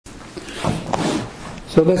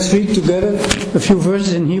So let's read together a few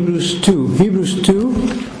verses in Hebrews 2. Hebrews 2,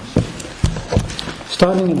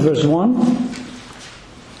 starting at verse 1.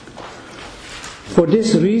 For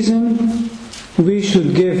this reason we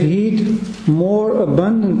should give heed more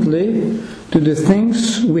abundantly to the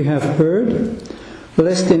things we have heard,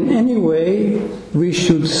 lest in any way we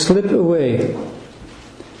should slip away.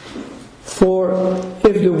 For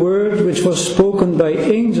if the word which was spoken by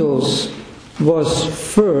angels was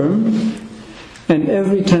firm, and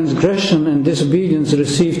every transgression and disobedience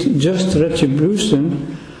received just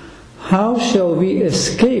retribution, how shall we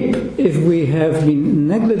escape if we have been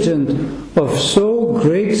negligent of so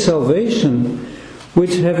great salvation,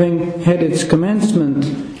 which having had its commencement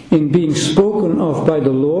in being spoken of by the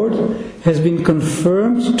Lord, has been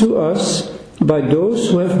confirmed to us by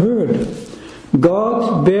those who have heard,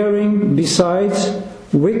 God bearing besides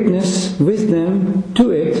witness with them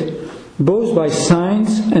to it, both by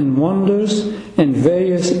signs and wonders and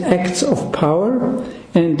various acts of power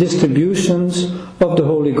and distributions of the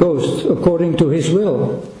Holy Ghost, according to His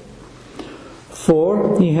will.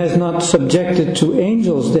 For He has not subjected to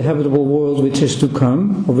angels the habitable world which is to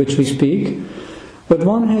come, of which we speak, but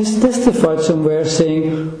one has testified somewhere,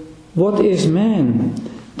 saying, What is man,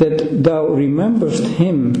 that thou rememberest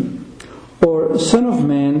him, or son of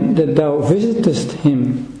man, that thou visitest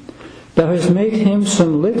him? Thou hast made him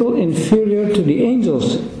some little inferior to the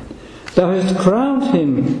angels. Thou hast crowned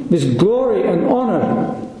him with glory and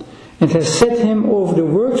honor, and hast set him over the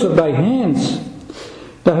works of thy hands.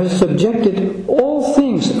 Thou hast subjected all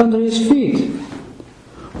things under his feet.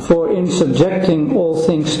 For in subjecting all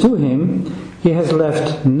things to him, he has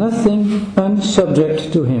left nothing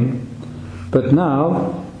unsubject to him. But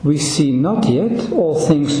now we see not yet all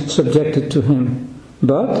things subjected to him,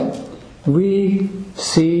 but we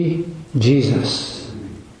see Jesus,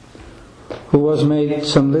 who was made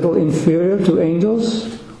some little inferior to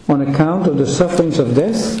angels on account of the sufferings of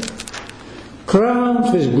death,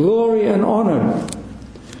 crowned with glory and honor,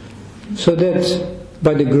 so that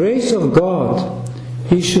by the grace of God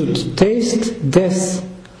he should taste death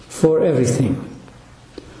for everything.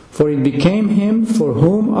 For it became him for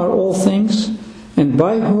whom are all things, and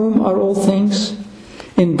by whom are all things,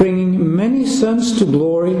 in bringing many sons to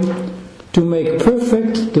glory, to make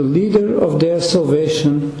perfect the leader of their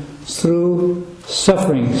salvation through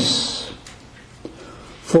sufferings.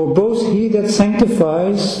 For both he that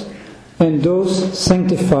sanctifies and those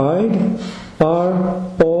sanctified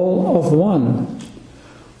are all of one.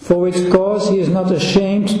 For which cause he is not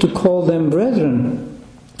ashamed to call them brethren,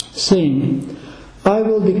 saying, I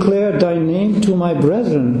will declare thy name to my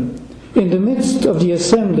brethren. In the midst of the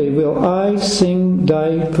assembly will I sing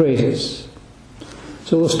thy praises.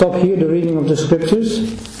 So we'll stop here the reading of the scriptures.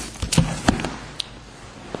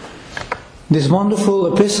 This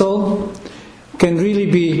wonderful epistle can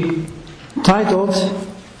really be titled,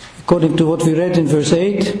 according to what we read in verse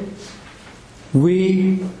 8,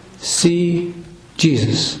 We see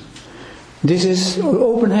Jesus. This is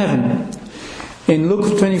open heaven. In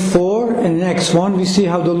Luke 24 and in Acts 1 we see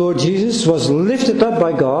how the Lord Jesus was lifted up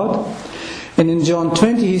by God. And in John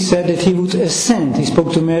 20 he said that he would ascend. He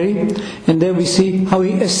spoke to Mary, and there we see how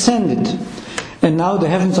he ascended. And now the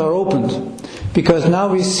heavens are opened, because now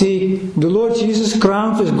we see the Lord Jesus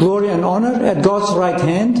crowned with glory and honor at God's right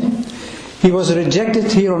hand. He was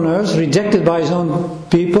rejected here on earth, rejected by his own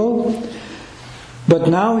people, but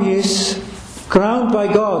now he is crowned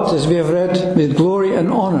by God, as we have read, with glory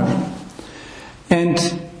and honor. And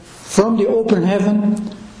from the open heaven,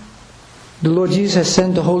 the Lord Jesus has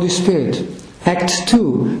sent the Holy Spirit. Acts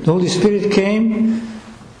 2, the Holy Spirit came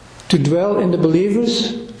to dwell in the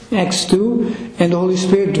believers, Acts 2, and the Holy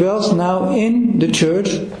Spirit dwells now in the church,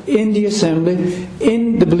 in the assembly,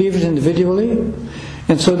 in the believers individually.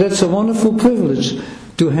 And so that's a wonderful privilege,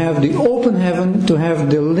 to have the open heaven, to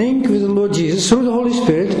have the link with the Lord Jesus through the Holy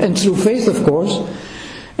Spirit, and through faith of course,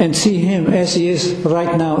 and see Him as He is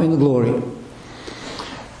right now in glory.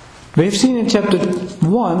 We have seen in chapter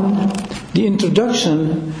 1 the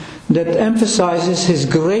introduction that emphasizes His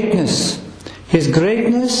greatness. His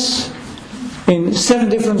greatness in 7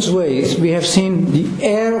 different ways. We have seen the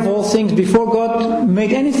heir of all things. Before God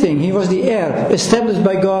made anything, He was the heir, established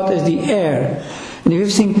by God as the heir. And we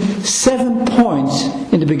have seen 7 points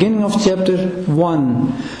in the beginning of chapter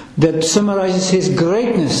 1 that summarizes His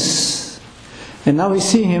greatness. And now we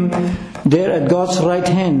see Him there at God's right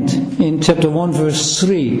hand in chapter 1 verse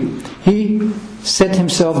 3. He set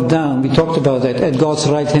Himself down. We talked about that, at God's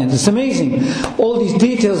right hand. It's amazing. All these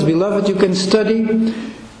details, beloved, you can study.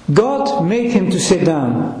 God made Him to sit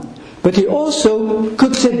down. But he also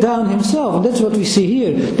could sit down himself. And that's what we see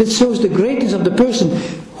here. That shows the greatness of the person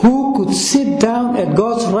who could sit down at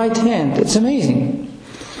God's right hand. It's amazing.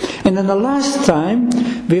 And then the last time,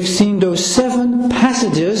 we've seen those 7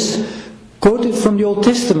 passages quoted from the Old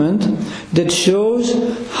Testament that shows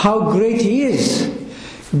how great he is.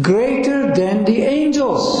 Greater than the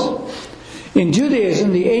angels. In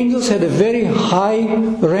Judaism, the angels had a very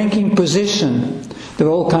high-ranking position. There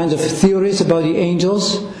were all kinds of theories about the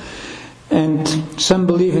angels, and some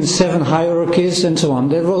believe in 7 hierarchies and so on.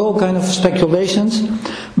 There were all kinds of speculations,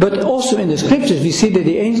 but also in the scriptures we see that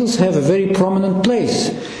the angels have a very prominent place.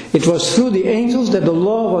 It was through the angels that the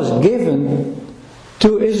law was given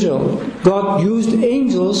to Israel. God used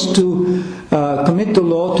angels to commit the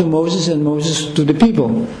law to Moses and Moses to the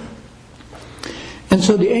people. And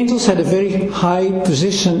so the angels had a very high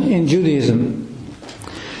position in Judaism.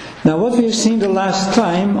 Now what we have seen the last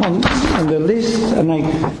time on the list, and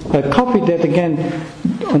I copied that again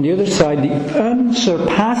on the other side, the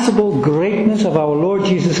unsurpassable greatness of our Lord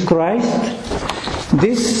Jesus Christ.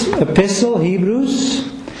 This epistle,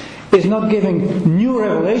 Hebrews, is not giving new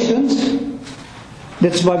revelations.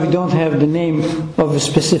 That's why we don't have the name of a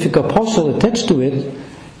specific apostle attached to it.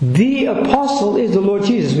 The apostle is the Lord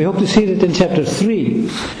Jesus. We hope to see that in chapter 3.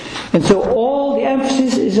 And so all the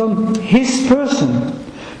emphasis is on his person.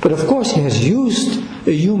 But of course he has used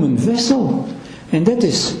a human vessel. And that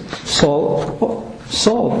is Saul,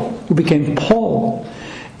 who became Paul.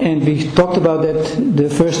 And we talked about that the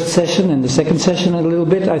first session and the second session a little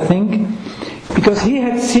bit, I think. Because he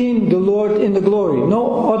had seen the Lord in the glory.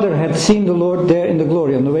 No other had seen the Lord there in the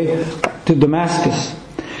glory on the way to Damascus.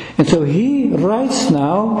 And so he writes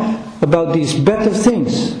now about these better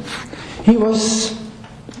things. He was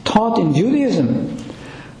taught in Judaism,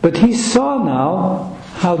 but he saw now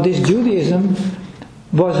how this Judaism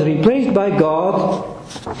was replaced by God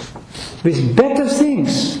with better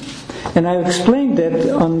things. And I explained that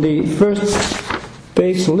on the first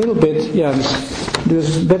page a little bit. Yeah,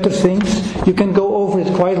 there's better things. You can go over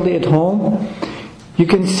it quietly at home. You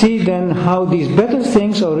can see then how these better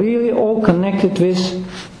things are really all connected with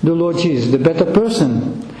the Lord Jesus, the better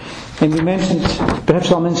person. And we mentioned,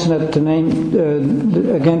 perhaps I'll mention that the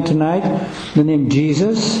name again tonight, the name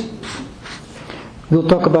Jesus. We'll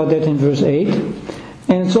talk about that in verse 8.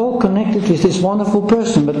 And it's all connected with this wonderful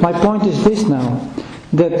person. But my point is this now,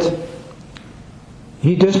 that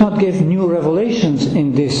he does not give new revelations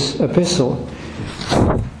in this epistle.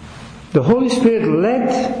 The Holy Spirit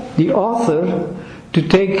led the author to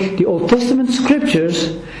take the Old Testament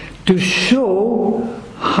scriptures to show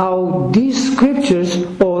how these scriptures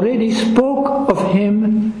already spoke of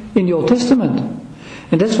him in the Old Testament.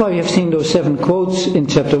 And that's why we have seen those 7 quotes in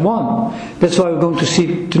chapter 1. That's why we're going to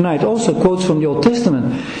see tonight also quotes from the Old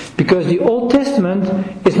Testament. Because the Old Testament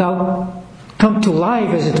is now come to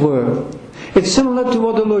life, as it were. It's similar to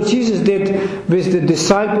what the Lord Jesus did with the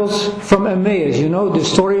disciples from Emmaus. You know, the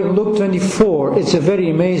story of Luke 24. It's very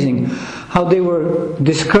amazing how they were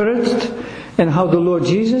discouraged and how the Lord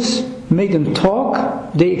Jesus made them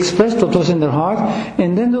talk. They expressed what was in their heart.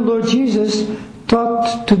 And then the Lord Jesus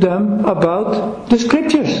talked to them about the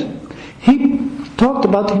scriptures. He talked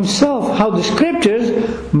about himself, how the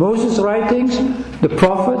scriptures, Moses' writings, the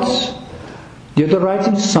prophets, the other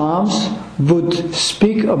writings, Psalms, would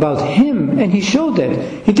speak about him, and he showed that.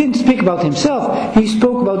 He didn't speak about himself. He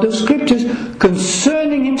spoke about those scriptures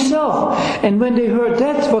concerning himself. And when they heard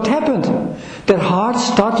that, what happened? Their hearts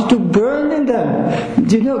started to burn in them.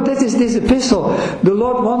 You know, that is this epistle. The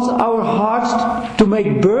Lord wants our hearts to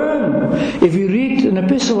make burn. If we read an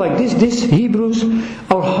epistle like this Hebrews,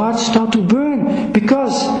 our hearts start to burn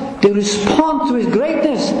because they respond to his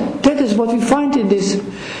greatness. That is what we find in this.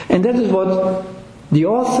 And that is what the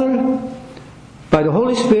author, by the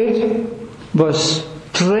Holy Spirit, was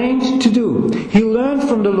trained to do. He learned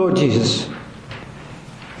from the Lord Jesus.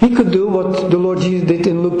 He could do what the Lord Jesus did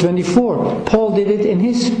in Luke 24. Paul did it in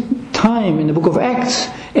his time in the book of Acts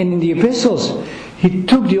and in the epistles. He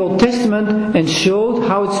took the Old Testament and showed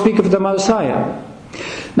how it speaks of the Messiah.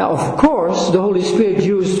 Now, of course, the Holy Spirit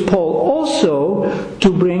used Paul also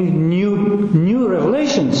to bring new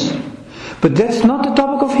revelations. But that's not the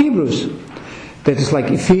topic of Hebrews. That is like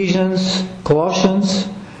Ephesians, Colossians,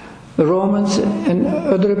 Romans, and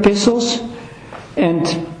other epistles.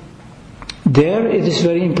 And there it is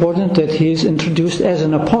very important that he is introduced as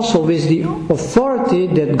an apostle with the authority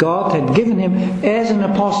that God had given him as an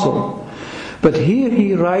apostle. But here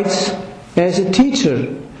he writes as a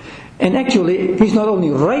teacher. And actually, he's not only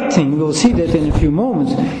writing, we'll see that in a few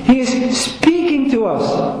moments, he is speaking to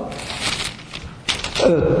us.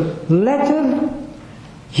 A letter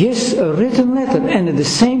Yes, a written letter, and at the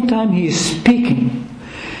same time he is speaking.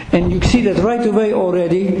 And you see that right away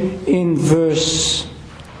already in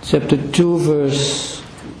chapter 2, verse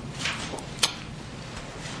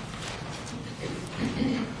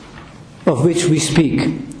of which we speak.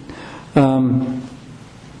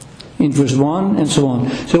 In verse 1 and so on.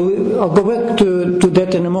 So I'll go back to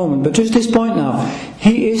that in a moment. But just this point now.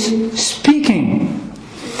 He is speaking.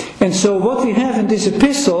 And so what we have in this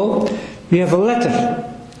epistle, we have a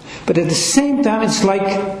letter. But at the same time it's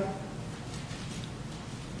like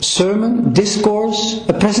sermon, discourse,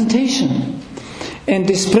 a presentation. And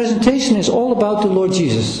this presentation is all about the Lord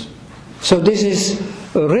Jesus. So this is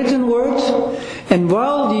a written word, and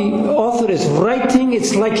while the author is writing,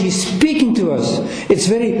 it's like he's speaking to us. It's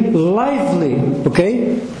very lively,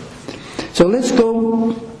 okay? So let's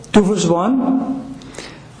go to verse 1.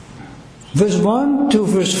 Verse 1 to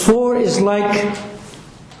verse 4 is like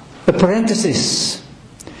a parenthesis.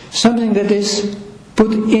 Something that is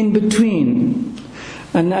put in between.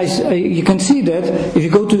 And you can see that if you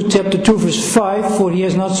go to chapter 2 verse 5, for he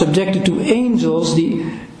has not subjected to angels the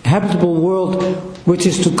habitable world which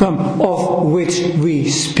is to come, of which we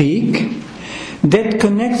speak. That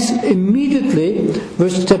connects immediately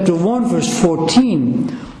with chapter 1 verse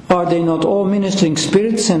 14. Are they not all ministering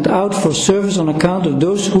spirits sent out for service on account of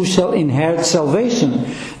those who shall inherit salvation?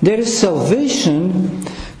 There is salvation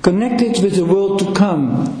connected with the world to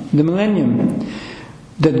come, the millennium.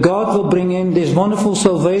 That God will bring in this wonderful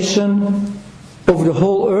salvation over the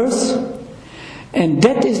whole earth. And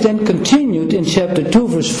that is then continued in chapter 2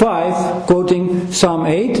 verse 5, quoting Psalm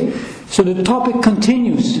 8. So the topic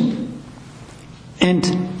continues. And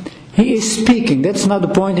he is speaking. That's now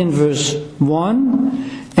the point in verse 1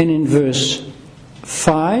 and in verse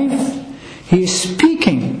 5. He is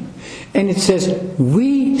speaking. And it says,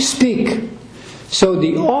 we speak. So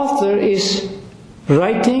the author is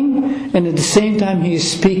writing, and at the same time he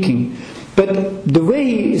is speaking. But the way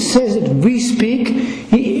he says it, we speak,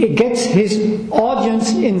 he gets his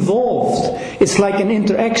audience involved. It's like an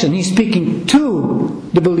interaction. He's speaking to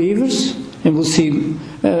the believers, and we'll see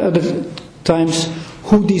other times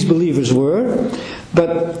who these believers were.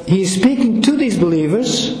 But he's speaking to these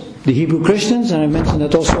believers, the Hebrew Christians, and I mentioned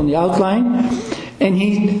that also on the outline, and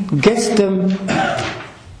he gets them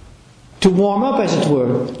to warm up, as it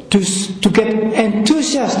were, to get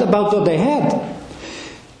enthusiastic about what they had.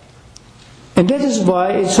 And that is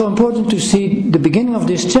why it's so important to see the beginning of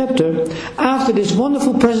this chapter, after this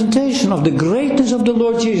wonderful presentation of the greatness of the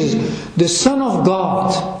Lord Jesus, the Son of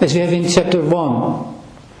God, as we have in chapter 1.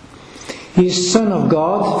 He is Son of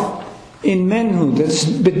God in manhood. That's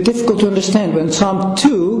a bit difficult to understand. When Psalm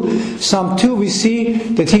 2 we see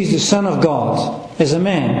that He's the Son of God as a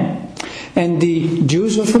man. And the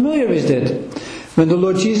Jews were familiar with that. When the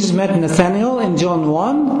Lord Jesus met Nathanael in John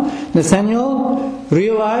 1, Nathanael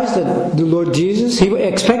realized that the Lord Jesus, he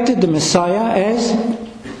expected the Messiah as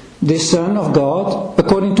the Son of God,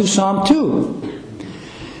 according to Psalm 2.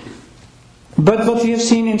 But what we have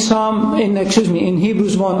seen in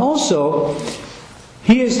Hebrews 1 also,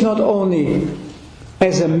 he is not only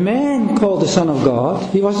as a man called the Son of God,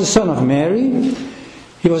 he was the son of Mary,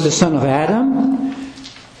 he was the son of Adam.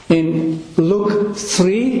 In Luke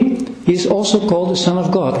 3, he is also called the Son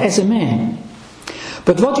of God, as a man.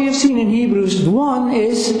 But what we have seen in Hebrews 1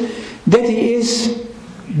 is that he is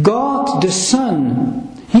God the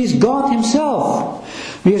Son. He is God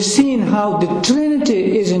Himself. We have seen how the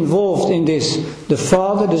Trinity is involved in this, the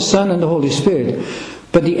Father, the Son, and the Holy Spirit.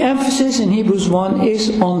 But the emphasis in Hebrews 1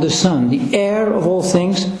 is on the Son, the heir of all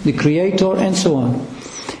things, the Creator, and so on.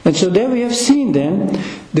 And so there we have seen then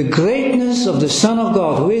the greatness of the Son of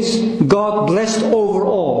God, who is God blessed over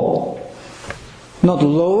all. Not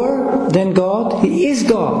lower than God, He is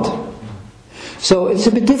God. So it's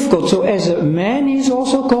a bit difficult. So as a man He is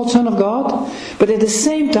also called Son of God, but at the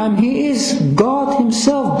same time He is God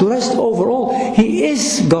Himself, blessed over all. He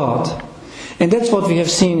is God. And that's what we have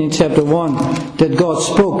seen in chapter 1, that God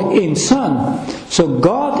spoke in Son. So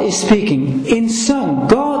God is speaking in Son.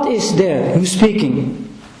 God is there who's speaking.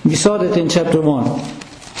 We saw that in chapter 1.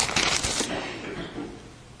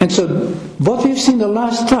 And so, what we've seen the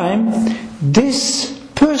last time, this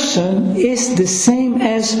person is the same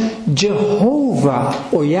as Jehovah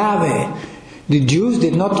or Yahweh. The Jews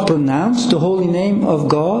did not pronounce the holy name of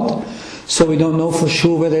God, so we don't know for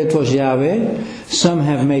sure whether it was Yahweh. Some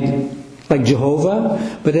have made it like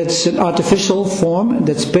Jehovah, but that's an artificial form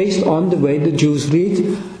that's based on the way the Jews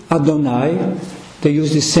read Adonai. They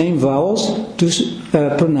use the same vowels to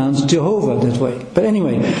pronounce Jehovah that way. But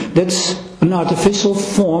anyway, that's an artificial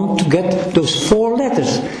form to get those 4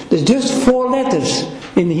 letters. There's just 4 letters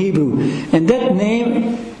in the Hebrew. And that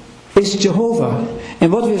name is Jehovah.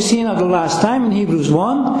 And what we've seen at the last time in Hebrews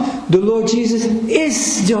 1, the Lord Jesus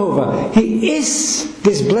is Jehovah. He is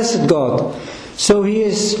this blessed God. So He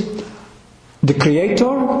is the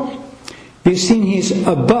Creator. We've seen He is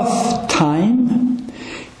above time.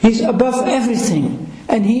 He's above everything.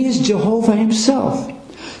 And He is Jehovah Himself.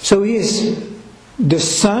 So He is the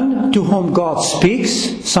Son to whom God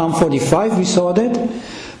speaks. Psalm 45, we saw that.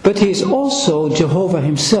 But He is also Jehovah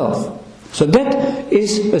Himself. So that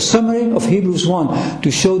is a summary of Hebrews 1, to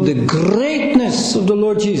show the greatness of the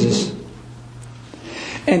Lord Jesus.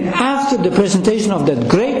 And after the presentation of that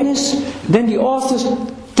greatness, then the author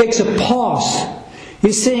takes a pause.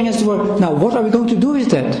 He's saying as it were, now what are we going to do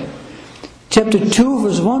with that? Chapter 2,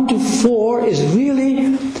 verse 1 to 4 is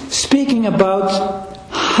really speaking about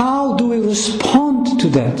how do we respond to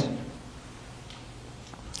that.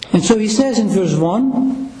 And so he says in verse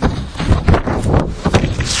 1,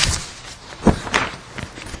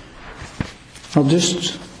 I'll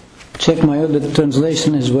just check my other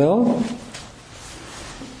translation as well.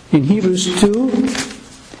 In Hebrews 2,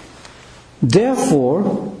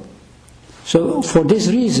 therefore, so for this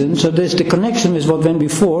reason, so there's the connection with what went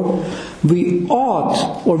before, we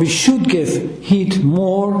ought or we should give heed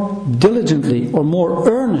more diligently or more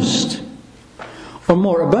earnest or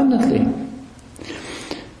more abundantly.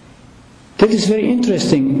 That is very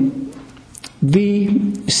interesting.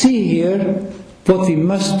 We see here what we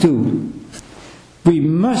must do. We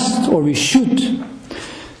must or we should.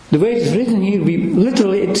 The way it's written here,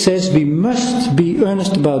 literally it says we must be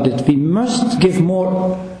earnest about it. We must give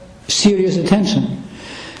more serious attention.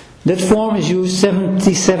 That form is used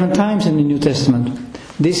 77 times in the New Testament.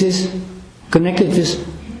 This is connected with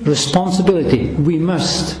responsibility. We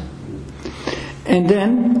must. And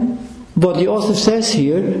then what the author says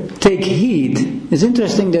here, take heed. It's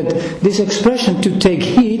interesting that this expression to take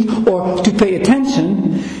heed or to pay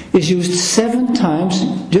attention is used 7 times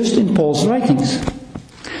just in Paul's writings.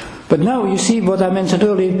 But now you see what I mentioned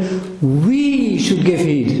earlier, we should give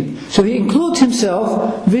heed. So he includes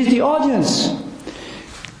himself with the audience.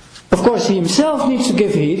 Of course he himself needs to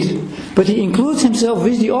give heed, but he includes himself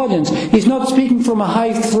with the audience. He's not speaking from a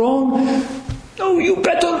high throne. Oh, you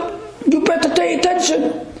better pay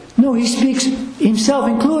attention. No, he speaks himself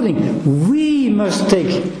including. We must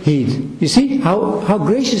take heed. You see how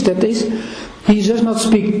gracious that is? He does not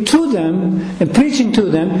speak to them and preaching to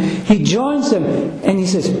them. He joins them and he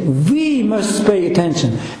says, we must pay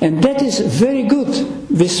attention. And that is very good.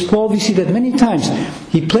 With Paul we see that many times.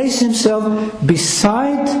 He places himself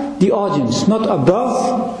beside the audience, not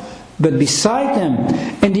above, but beside them.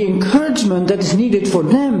 And the encouragement that is needed for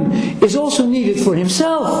them is also needed for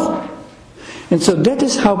himself. And so that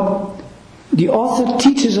is how the author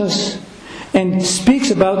teaches us and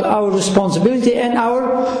speaks about our responsibility and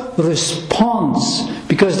our response.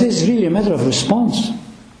 Because this is really a matter of response.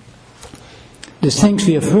 The things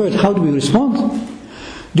we have heard, how do we respond?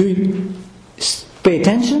 Do we pay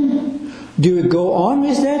attention? Do we go on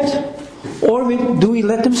with that? Or do we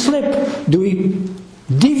let them slip? Do we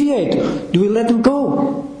deviate? Do we let them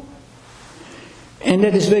go? And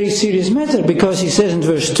that is a very serious matter, because he says in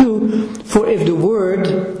verse 2, for if the word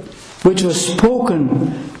which was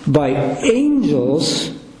spoken by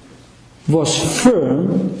angels was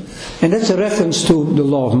firm, and that's a reference to the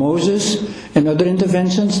law of Moses and other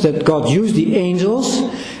interventions that God used the angels,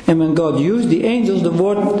 and when God used the angels, the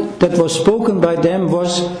word that was spoken by them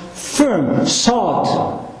was firm,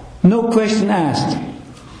 solid, no question asked.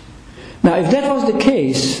 Now if that was the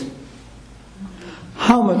case,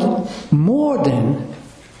 how much more then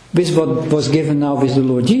with what was given now with the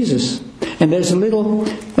Lord Jesus? And there's a little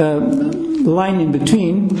line in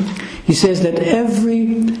between. He says that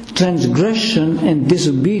every transgression and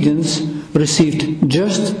disobedience received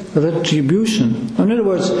just retribution. In other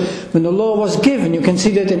words, when the law was given, you can see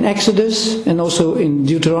that in Exodus and also in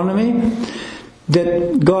Deuteronomy,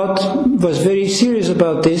 that God was very serious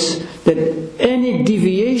about this, that any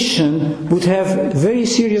deviation would have very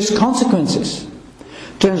serious consequences.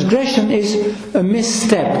 Transgression is a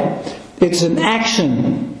misstep. It's an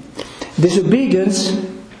action. Disobedience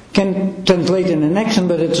can translate in an action,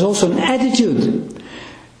 but it's also an attitude.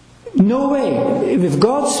 No way. If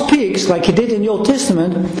God speaks, like He did in the Old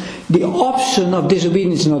Testament, the option of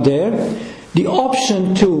disobedience is not there. The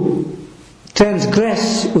option to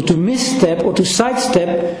transgress or to misstep or to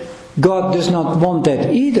sidestep, God does not want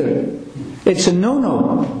that either. It's a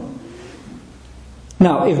no-no.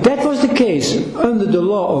 Now, if that was the case under the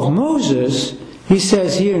law of Moses, he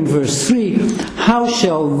says here in verse 3, how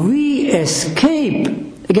shall we escape?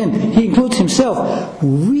 Again, he includes himself.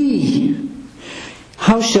 We.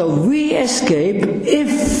 how shall we escape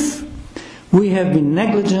if we have been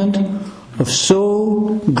negligent of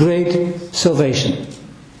so great salvation?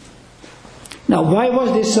 Now, why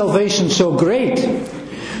was this salvation so great?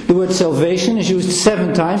 The word salvation is used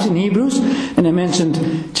 7 times in Hebrews, and I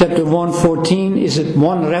mentioned chapter 1:14 is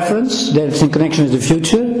one reference, that it's in connection with the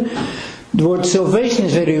future. The word salvation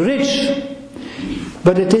is very rich,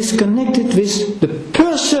 but it is connected with the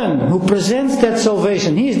person who presents that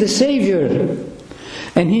salvation. He is the Savior,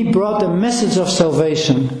 and He brought a message of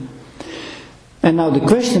salvation. And now the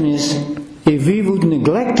question is, if we would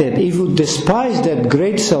neglect it, if we would despise that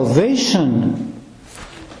great salvation,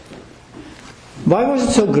 why was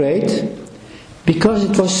it so great? Because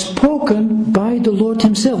it was spoken by the Lord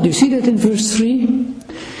Himself. Do you see that in verse 3?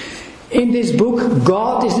 In this book,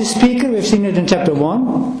 God is the speaker. We've seen it in chapter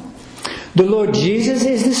 1. The Lord Jesus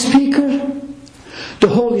is the speaker. The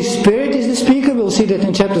Holy Spirit is the speaker. We'll see that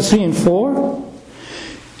in chapter 3 and 4.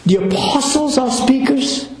 The apostles are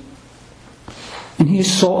speakers. And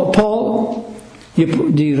here's Paul,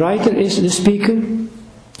 the writer, is the speaker.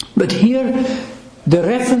 But here, the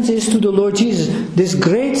reference is to the Lord Jesus. This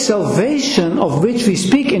great salvation of which we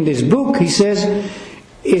speak in this book, he says,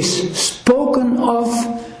 is spoken of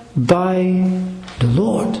by the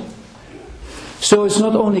Lord. So it's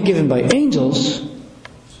not only given by angels.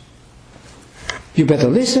 You better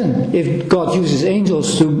listen if God uses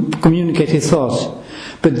angels to communicate His thoughts.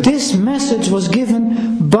 But this message was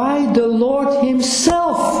given by the Lord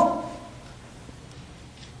Himself.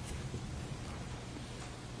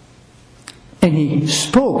 And He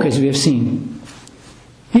spoke, as we have seen.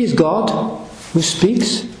 He is God who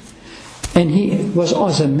speaks. And He was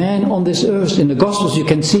as a man on this earth. In the Gospels you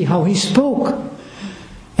can see how He spoke.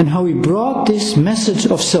 And how He brought this message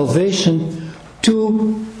of salvation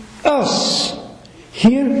to us.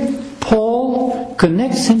 Here Paul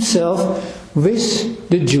connects himself with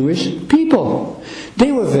the Jewish people.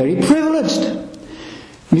 They were very privileged.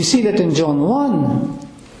 We see that in John 1.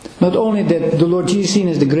 Not only that the Lord Jesus is seen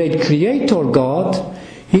as the great creator God,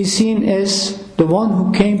 He's seen as the one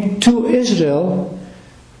who came to Israel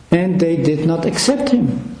and they did not accept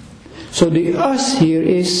Him. So the us here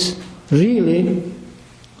is really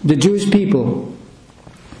the Jewish people.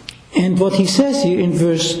 And what he says here in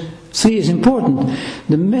verse 3 is important.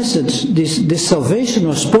 The message, this salvation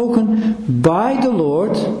was spoken by the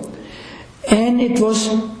Lord, and it was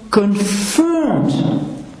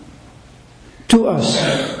confirmed to us.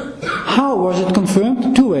 How was it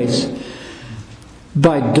confirmed? 2 ways.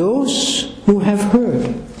 By those who have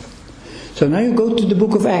heard. So now you go to the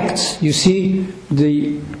book of Acts. You see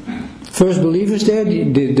the first believers there,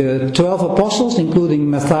 the 12 apostles, including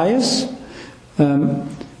Matthias,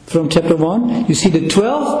 from chapter 1. You see the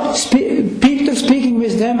 12, Peter speaking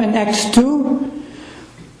with them in Acts 2.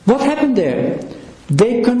 What happened there?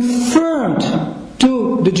 They confirmed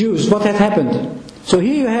to the Jews what had happened. So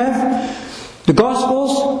here you have the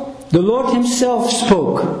Gospels. The Lord Himself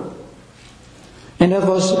spoke. And that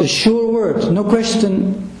was a sure word. No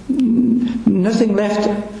question, nothing left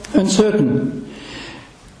uncertain.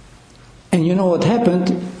 And you know what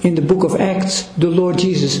happened in the book of Acts? The Lord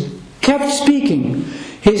Jesus kept speaking.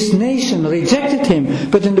 His nation rejected Him.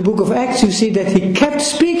 But in the book of Acts you see that He kept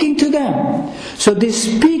speaking to them. So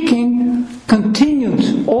this speaking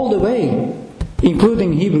continued all the way,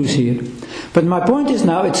 including Hebrews here. But my point is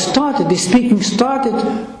now, this speaking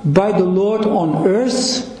started by the Lord on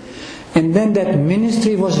earth, and then that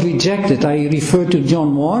ministry was rejected. I refer to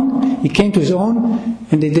John 1. He came to His own,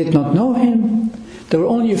 and they did not know Him. There were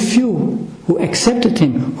only a few who accepted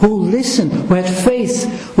Him, who listened, who had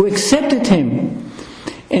faith, who accepted Him.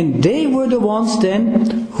 And they were the ones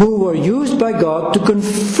then who were used by God to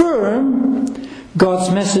confirm God's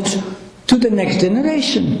message to the next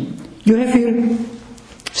generation. You have here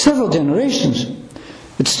several generations.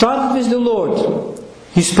 It started with the Lord.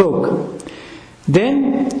 He spoke.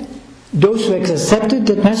 Then those who accepted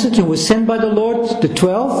that message and were sent by the Lord, the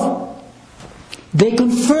 12, they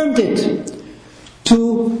confirmed it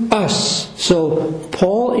to us. So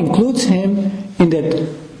Paul includes him in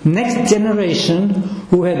that next generation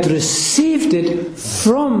who had received it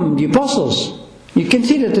from the apostles. You can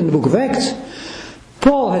see that in the book of Acts.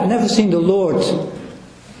 Paul had never seen the Lord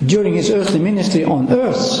during his earthly ministry on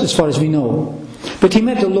earth, as far as we know. But he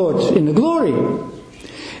met the Lord in the glory.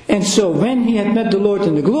 And so when he had met the Lord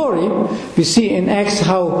in the glory, we see in Acts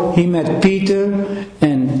how he met Peter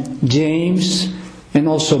and James and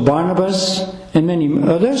also Barnabas and many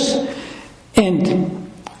others.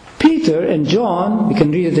 And Peter and John, we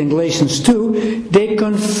can read it in Galatians 2, they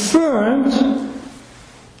confirmed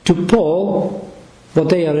to Paul what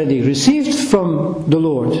they already received from the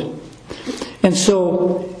Lord. And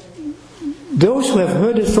so those who have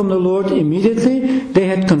heard it from the Lord immediately, they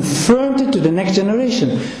had confirmed it to the next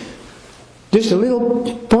generation. Just a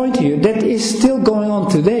little point here, that is still going on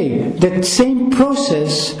today. That same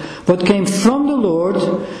process, what came from the Lord,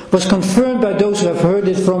 was confirmed by those who have heard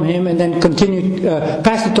it from Him and then continued,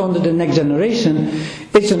 passed it on to the next generation.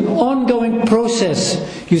 It's an ongoing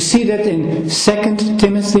process. You see that in 2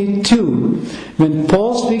 Timothy 2. When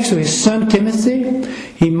Paul speaks to his son Timothy,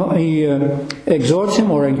 he exhorts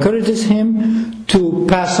him or encourages him to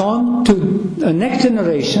pass on to a next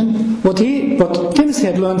generation what Timothy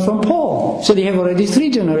had learned from Paul. So they have already 3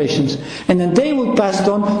 generations. And then they will pass it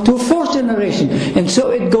on to a 4th generation. And so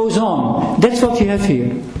it goes on. That's what you have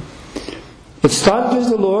here. It started with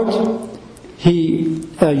the Lord. He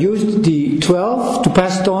used the 12 to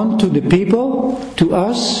pass it on to the people, to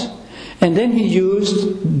us. And then He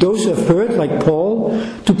used those who have heard, like Paul,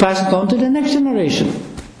 to pass it on to the next generation.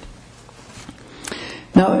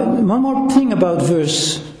 Now, one more thing about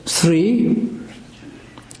verse 3.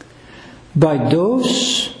 By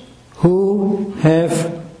those who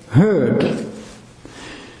have heard.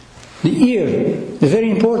 The ear is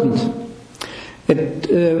very important.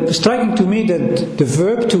 It's striking to me that the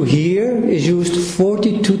verb to hear is used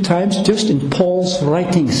 42 times just in Paul's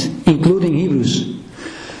writings, including Hebrews.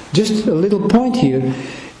 Just a little point here.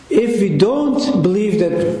 If we don't believe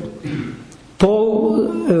that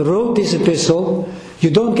Paul wrote this epistle, you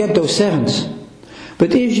don't get those 7s.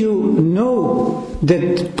 But if you know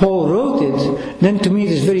that Paul wrote it, then to me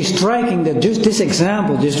it is very striking that just this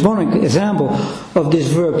example, just one example of this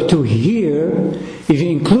verb to hear, if you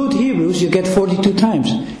include Hebrews, you get 42 times.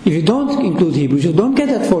 If you don't include Hebrews, you don't get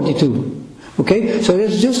that 42. Okay? So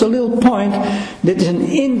there's just a little point that is an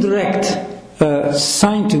indirect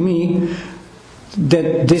sign to me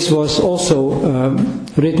that this was also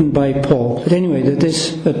written by Paul. But anyway, that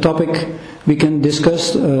is a topic we can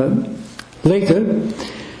discuss later.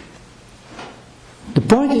 The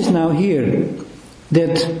point is now here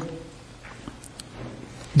that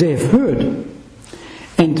they have heard,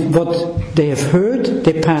 and what they have heard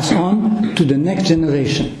they pass on to the next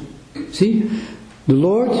generation. See? The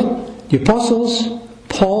Lord, the apostles,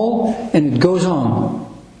 Paul, and it goes on.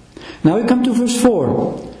 Now we come to verse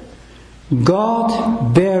 4.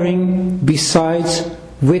 God bearing besides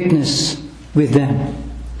witness with them.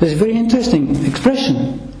 That's a very interesting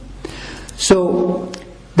expression. So,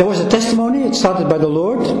 there was a testimony, it started by the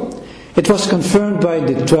Lord, it was confirmed by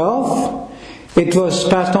the 12, it was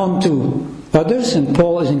passed on to others, and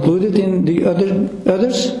Paul is included in the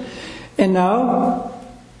others, and now,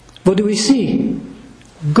 what do we see?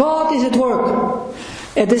 God is at work.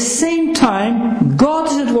 At the same time, God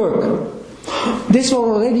is at work. This was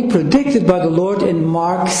already predicted by the Lord in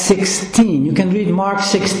Mark 16. You can read Mark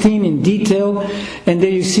 16 in detail, and there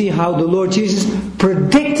you see how the Lord Jesus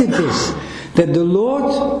predicted this. That the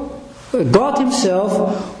Lord, God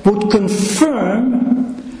Himself, would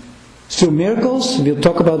confirm through miracles, we'll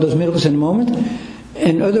talk about those miracles in a moment,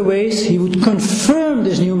 and other ways He would confirm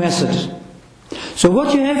this new message. So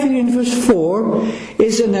what you have here in verse 4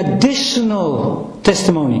 is an additional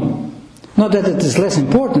testimony. Not that it is less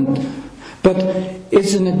important, but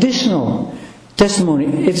it's an additional testimony.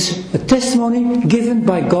 It's a testimony given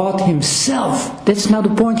by God Himself. That's now the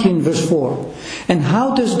point here in verse 4. And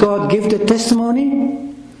how does God give the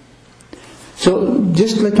testimony? So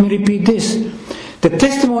just let me repeat this. The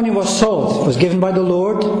testimony was solid. It was given by the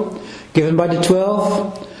Lord, given by the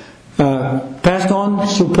 12, passed on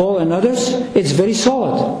through Paul and others. It's very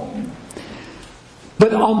solid.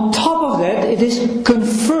 But on top of that, it is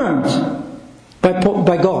confirmed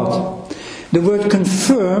by God. The word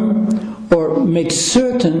confirm or make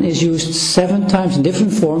certain is used 7 times in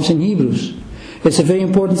different forms in Hebrews. It's a very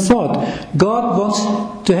important thought. God wants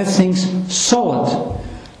to have things solid.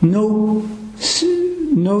 No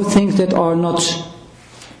things that are not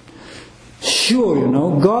sure, you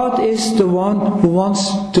know. God is the one who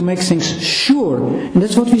wants to make things sure. And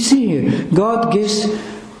that's what we see here. God gives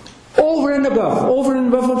over and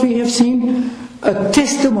above what we have seen, a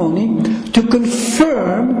testimony to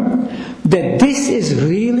confirm that this is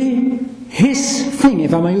really His thing,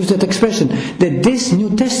 if I may use that expression, that this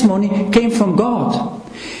new testimony came from God.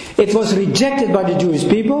 It was rejected by the Jewish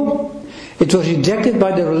people, it was rejected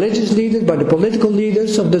by the religious leaders, by the political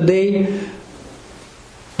leaders of the day,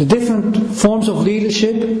 the different forms of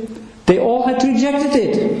leadership. They all had rejected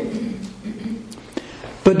it.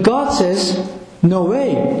 But God says, no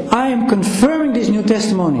way, I am confirming this new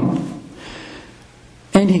testimony.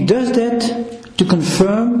 And He does that to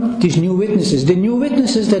confirm these new witnesses. The new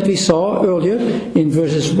witnesses that we saw earlier in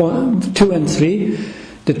verses 2 and 3,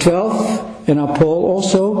 the 12 and now Paul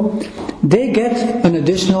also, they get an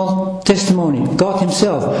additional testimony. God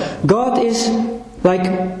himself. God is like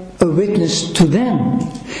a witness to them.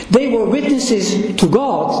 They were witnesses to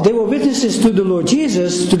God. They were witnesses to the Lord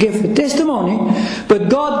Jesus to give a testimony. But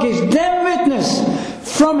God gives them witness.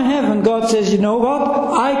 From heaven, God says, you know what?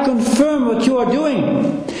 I confirm what you are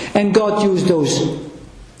doing. And God used those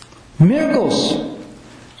miracles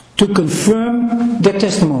to confirm their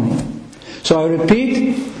testimony. So I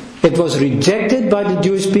repeat, it was rejected by the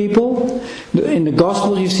Jewish people. In the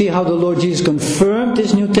Gospel you see how the Lord Jesus confirmed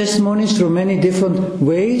his new testimonies through many different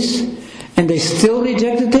ways. And they still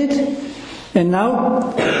rejected it. And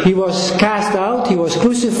now he was cast out, he was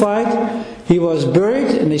crucified, he was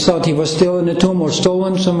buried, and they thought he was still in the tomb or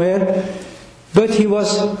stolen somewhere. But he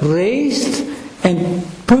was raised and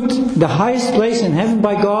put the highest place in heaven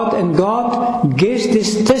by God, and God gives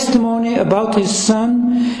this testimony about his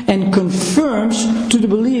Son and confirms to the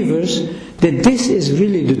believers that this is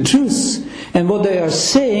really the truth, and what they are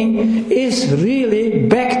saying is really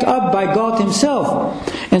backed up by God himself.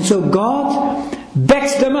 And so God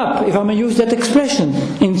backs them up, if I may use that expression,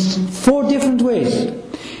 in 4 different ways.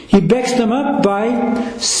 He backs them up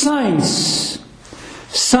by signs.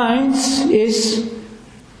 Signs is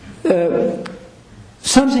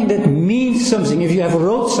something that means something. If you have a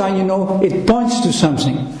road sign, you know it points to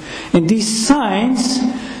something. And these signs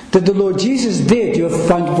that the Lord Jesus did, you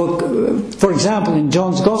find, for example, in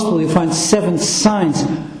John's Gospel, you find 7 signs,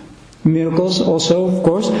 miracles also, of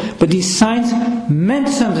course, but these signs meant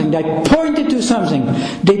something. They pointed to something.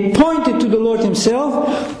 They pointed to the Lord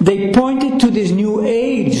himself. They pointed to this new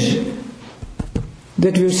age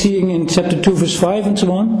that we're seeing in chapter 2 verse 5 and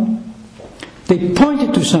so on. They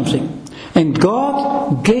pointed to something. And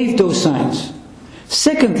God gave those signs.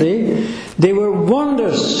 Secondly, they were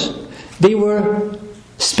wonders. They were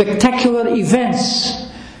spectacular events.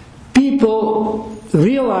 People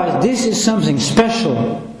realized this is something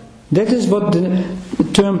special. That is what the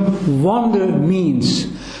term wonder means.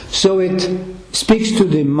 So it speaks to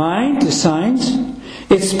the mind, the signs.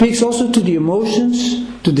 It speaks also to the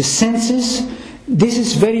emotions, to the senses. This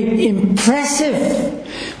is very impressive.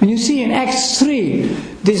 When you see in Acts 3,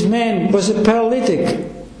 this man was a paralytic.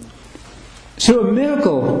 Through a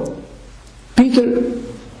miracle, Peter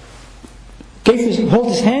hold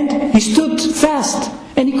his hand, he stood fast,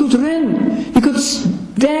 and he could run, he could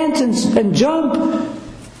dance and jump.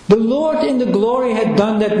 The Lord in the glory had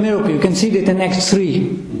done that miracle. You can see that in Acts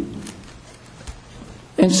 3.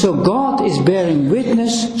 And so God is bearing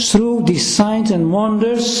witness through these signs and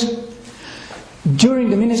wonders during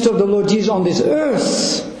the ministry of the Lord Jesus on this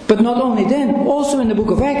earth. But not only then, also in the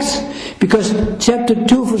book of Acts, because chapter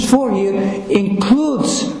 2 verse 4 here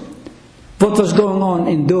includes what was going on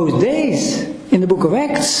in those days in the book of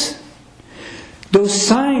Acts. Those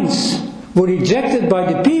signs were rejected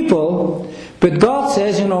by the people, but God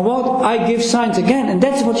says, you know what, I give signs again. And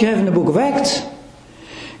that's what you have in the book of Acts.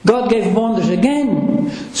 God gave wonders again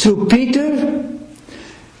through Peter,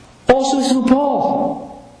 also through Paul.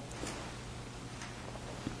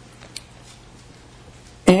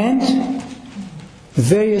 And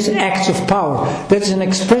various acts of power. That's an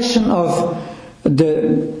expression of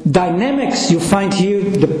the dynamics you find here,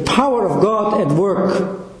 the power of God at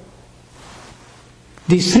work.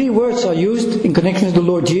 These 3 words are used in connection with the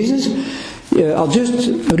Lord Jesus. I'll just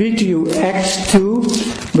read to you Acts 2,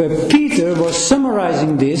 where Peter was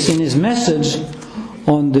summarizing this in his message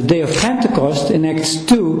on the day of Pentecost. In Acts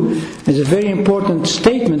 2, there's a very important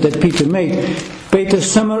statement that Peter made. Peter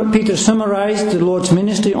summarized the Lord's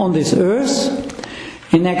ministry on this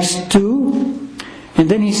earth in Acts 2, and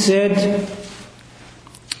then he said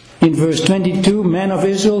in verse 22, "Men of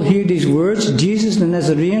Israel, hear these words, Jesus the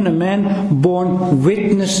Nazarene, a man born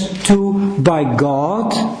witness to by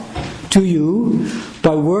God, to you,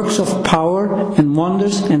 by works of power and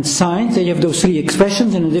wonders and signs." They have those 3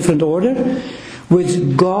 expressions in a different order,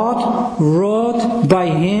 which God wrought by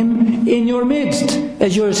him in your midst,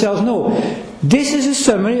 as you yourselves know. This is a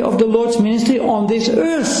summary of the Lord's ministry on this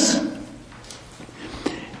earth.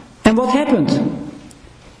 And what happened?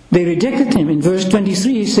 They rejected him. In verse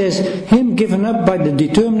 23 he says, "Him given up by the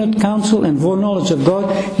determinate counsel and foreknowledge of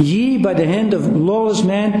God, ye by the hand of lawless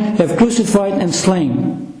men have crucified and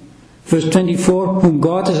slain." Verse 24, "Whom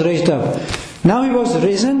God has raised up." Now he was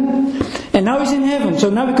risen, and now he's in heaven.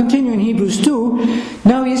 So now we continue in Hebrews 2.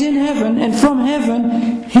 Now he's in heaven, and from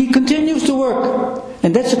heaven he continues to work.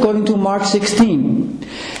 And that's according to Mark 16.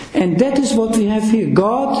 And that is what we have here.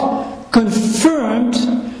 God confirmed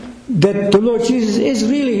that the Lord Jesus is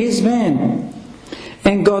really his man.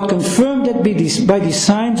 And God confirmed that by these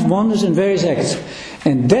signs, wonders, and various acts.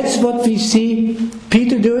 And that's what we see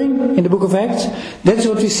Peter doing in the book of Acts. That's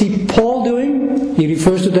what we see Paul doing. He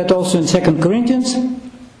refers to that also in 2 Corinthians.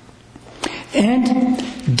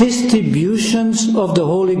 And distributions of the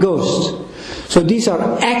Holy Ghost. So these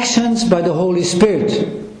are actions by the Holy Spirit.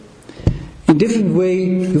 In different way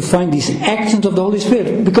you find these actions of the Holy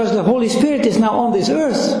Spirit. Because the Holy Spirit is now on this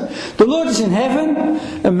earth. The Lord is in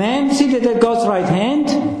heaven. A man seated at God's right hand.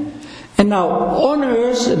 And now on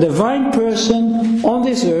earth, a divine person on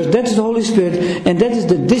this earth, that is the Holy Spirit, and that is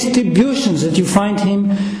the distributions that you find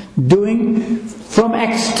Him doing from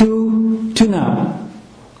Acts 2 to now.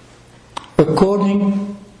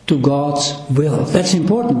 According to God's will. That's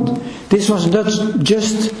important. This was not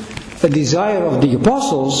just a desire of the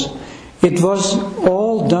apostles, it was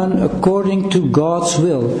all done according to God's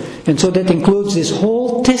will. And so that includes this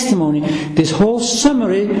whole testimony, this whole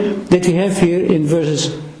summary that we have here in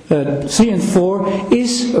verses 3 and 4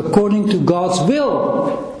 is according to God's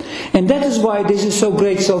will. And that is why this is so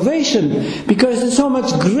great salvation, because it's so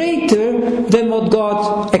much greater than what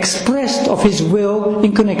God expressed of His will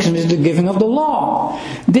in connection with the giving of the law.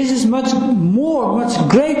 This is much more, much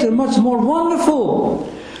greater, much more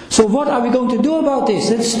wonderful. So what are we going to do about this?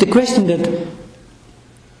 That's the question that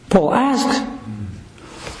Paul asks.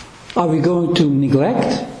 Are we going to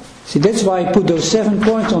neglect? See, that's why I put those 7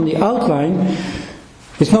 points on the outline.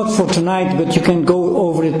 It's not for tonight, but you can go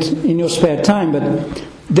over it in your spare time. But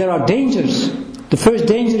there are dangers. The first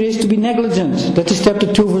danger is to be negligent. That is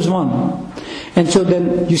chapter 2 verse 1. And so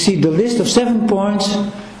then you see the list of 7 points.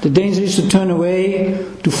 The danger is to turn away,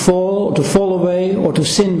 to fall away, or to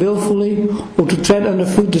sin willfully, or to tread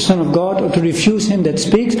underfoot the Son of God, or to refuse Him that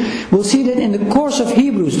speaks. We'll see that in the course of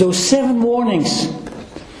Hebrews, those 7 warnings.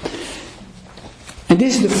 And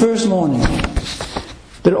this is the first warning.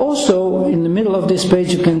 There are also, in the middle of this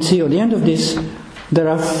page, you can see, or the end of this, there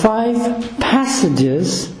are 5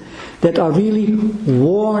 passages that are really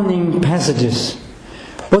warning passages.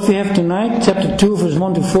 What we have tonight, chapter 2, verse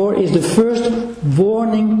 1 to 4, is the first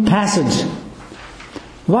warning passage.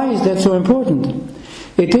 Why is that so important?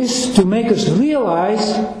 It is to make us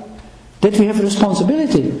realize that we have a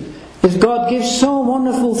responsibility. If God gives so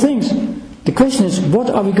wonderful things, the question is, what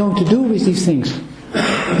are we going to do with these things?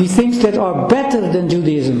 These things that are better than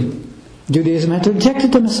Judaism. Judaism had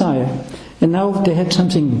rejected the Messiah, and now they had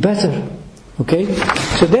something better. Okay?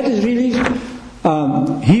 So that is really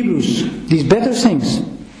Hebrews, these better things.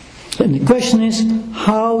 And the question is,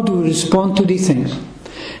 how do we respond to these things?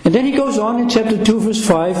 And then he goes on in chapter 2 verse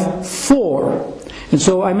 5, 4. And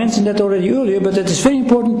so I mentioned that already earlier, but that is very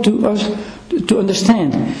important to us to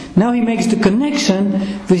understand. Now he makes the connection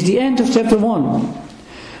with the end of chapter 1.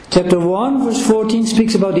 Chapter 1 verse 14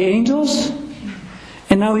 speaks about the angels.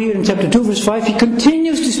 And now here in chapter 2 verse 5 he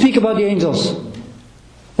continues to speak about the angels.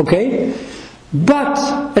 Okay? But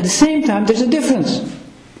at the same time there's a difference.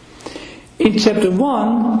 In chapter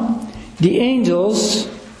 1 the angels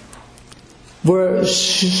were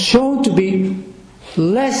shown to be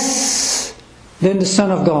less than the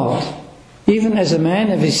Son of God. Even as a man,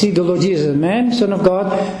 if we see the Lord Jesus as a man, Son of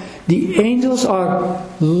God, the angels are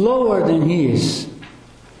lower than He is.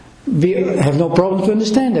 We have no problem to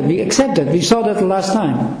understand that. We accept that. We saw that the last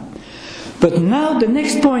time. But now the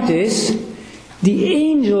next point is, the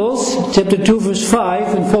angels, chapter 2 verse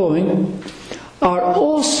 5 and following, are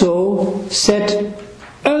also set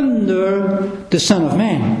under the Son of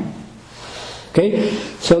Man. Okay?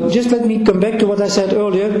 So just let me come back to what I said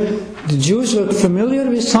earlier. The Jews were familiar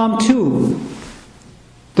with Psalm 2.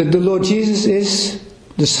 That the Lord Jesus is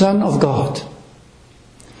the Son of God.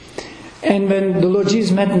 And when the Lord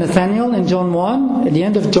Jesus met Nathanael in John 1, at the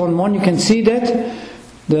end of John 1 you can see that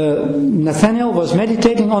Nathanael was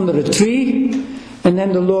meditating under a tree, and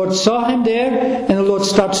then the Lord saw him there, and the Lord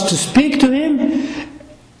starts to speak to him.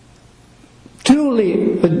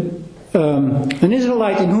 Truly an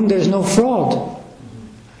Israelite in whom there is no fraud.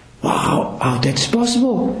 Wow, how that's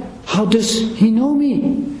possible? How does he know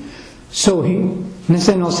me? So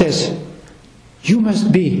Nathanael says, you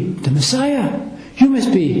must be the Messiah. You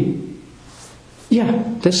must be. Yeah,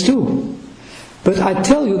 that's true. But I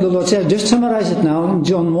tell you, the Lord says, just summarize it now in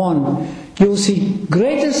John 1. You'll see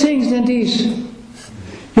greater things than these.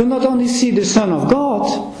 You'll not only see the Son of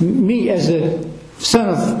God, me as the Son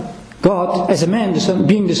of God, as a man,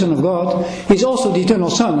 being the Son of God. He's also the eternal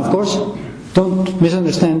Son, of course. Don't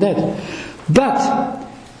misunderstand that. But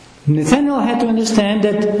Nathanael had to understand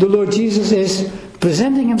that the Lord Jesus is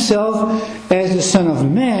presenting Himself as the Son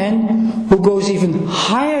of Man, who goes even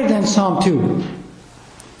higher than Psalm 2.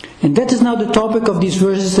 And that is now the topic of these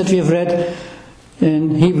verses that we have read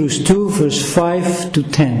in Hebrews 2 verse 5 to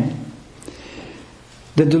 10.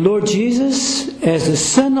 that the Lord Jesus, as the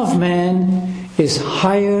Son of Man, is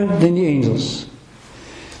higher than the angels.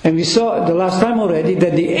 And we saw the last time already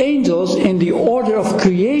that the angels in the order of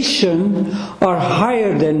creation are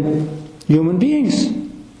higher than human beings.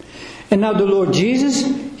 And now the Lord Jesus,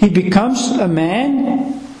 He becomes a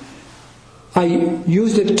man. I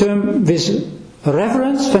use the term with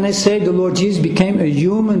reverence when I say the Lord Jesus became a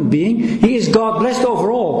human being. He is God blessed over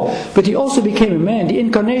all, but He also became a man. The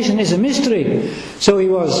incarnation is a mystery. So He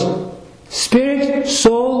was spirit,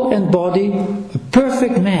 soul and body, a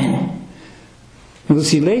perfect man. And we'll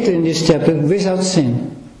see later in this chapter, without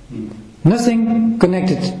sin. Nothing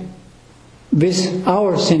connected with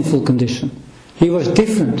our sinful condition. He was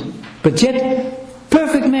different, but yet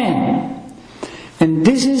perfect man. And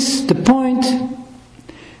this is the point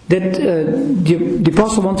that the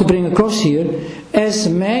apostle wants to bring across here. As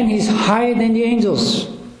man, he is higher than the angels.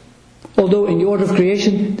 Although in the order of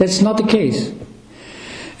creation, that's not the case.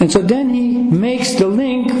 And so then he makes the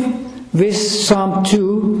link with Psalm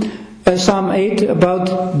 8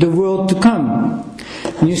 about the world to come.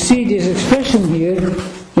 And you see this expression here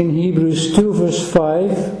in Hebrews 2 verse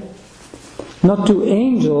 5. Not to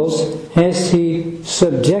angels has he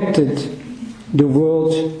subjected the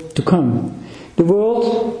world to come. The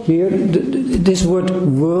world here, this word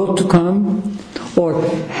to come, or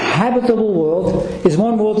habitable world, is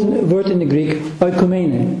one word in the Greek,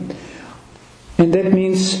 oikoumene. And that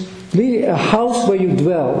means really a house where you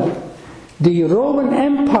dwell. The Roman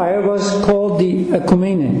Empire was called the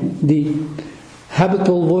oikoumene, the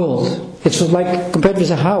habitable world. It was like compared with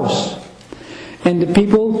a house. And the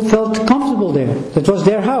people felt comfortable there. That was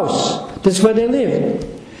their house. That's where they lived.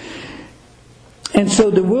 And so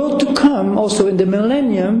the world to come, also in the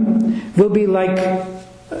millennium, will be like a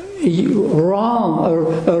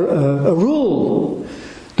rule.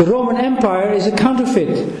 The Roman Empire is a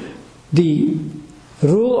counterfeit. The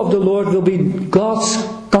rule of the Lord will be God's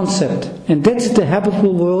concept. And that's the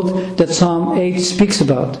habitable world that Psalm 8 speaks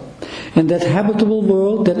about. And that habitable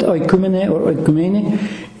world, that oikoumene,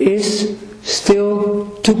 is still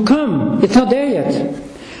to come. It's not there yet.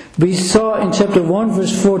 We saw in chapter 1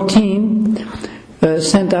 verse 14,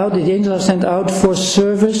 the angels are sent out for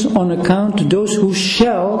service on account to those who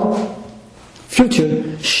shall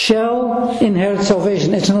inherit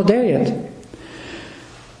salvation. It's not there yet.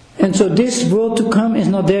 And so this world to come is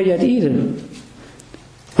not there yet either,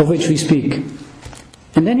 of which we speak.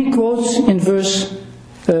 And then he quotes in verse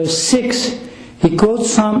 6, he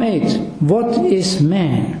quotes Psalm 8. What is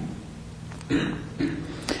man?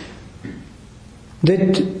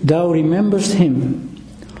 That thou rememberest him,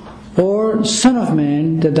 or Son of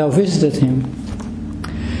Man, that thou visited him.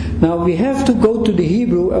 Now we have to go to the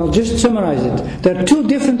Hebrew. I'll just summarize it. There are two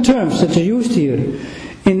different terms that are used here.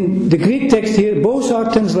 In the Greek text here, both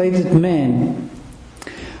are translated man.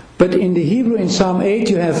 But in the Hebrew, in Psalm 8,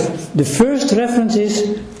 you have the first reference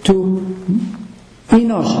is to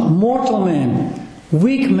Enos, mortal man,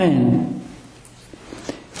 weak man.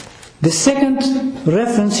 The second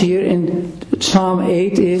reference here in Psalm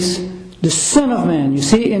 8 is the Son of Man. You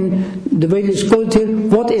see in the way it's quoted here,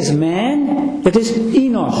 what is man? That is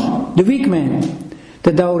Enos, the weak man,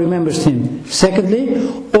 that thou rememberest him. Secondly,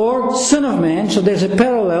 or Son of Man, so there's a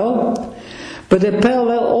parallel, but the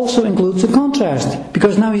parallel also includes a contrast,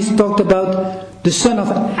 because now he's talked about the son of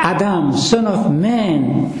Adam, son of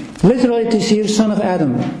man. Literally it is here son of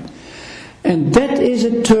Adam. And that is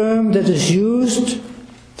a term that is used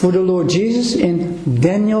for the Lord Jesus in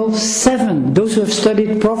Daniel 7. Those who have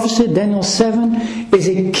studied prophecy, Daniel 7 is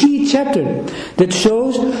a key chapter that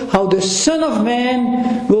shows how the Son of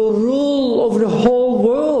Man will rule over the whole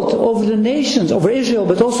world, over the nations, over Israel,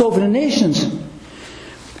 but also over the nations.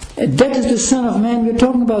 That is the Son of Man we're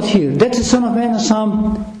talking about here. That's the Son of Man in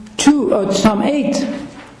Psalm 8.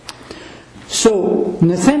 So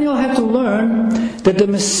Nathanael had to learn that the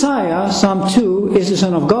Messiah, Psalm 2, is the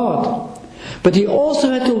Son of God. But he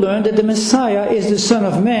also had to learn that the Messiah is the Son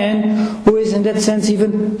of Man, who is in that sense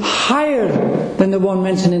even higher than the one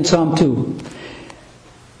mentioned in Psalm 2.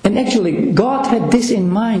 And actually, God had this in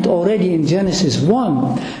mind already in Genesis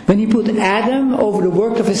 1. When he put Adam over the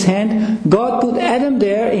work of his hand, God put Adam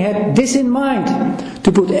there, he had this in mind,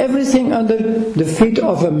 to put everything under the feet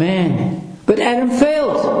of a man. But Adam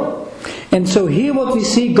failed. And so here what we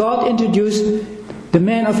see, God introduced the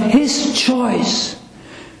man of his choice.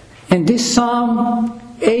 And this Psalm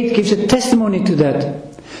 8 gives a testimony to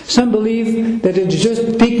that. Some believe that it's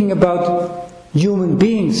just speaking about human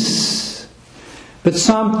beings. But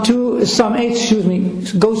Psalm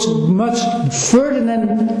 8 goes much further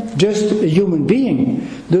than just a human being.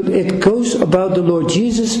 It goes about the Lord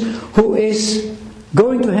Jesus, who is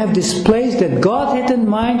going to have this place that God had in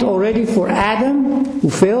mind already for Adam, who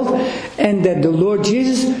failed, and that the Lord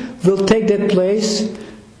Jesus will take that place,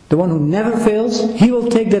 the one who never fails. He will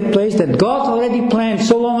take that place that God already planned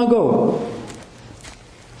so long ago.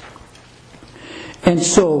 And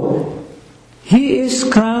so, he is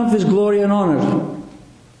crowned with glory and honor.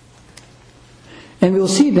 And we'll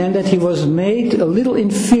see then that he was made a little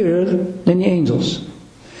inferior than the angels.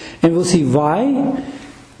 And we'll see why.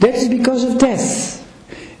 That is because of death.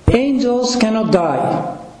 Angels cannot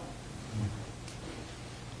die.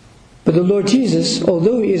 But the Lord Jesus,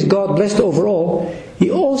 although he is God blessed over all,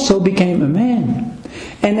 he also became a man.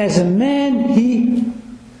 And as a man, he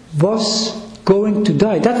was going to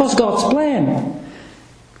die. That was God's plan.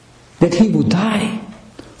 That he would die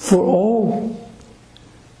for all.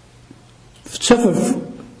 Suffer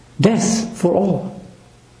death for all.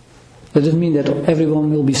 That doesn't mean that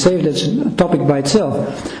everyone will be saved. That's a topic by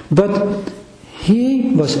itself. But he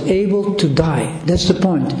was able to die. That's the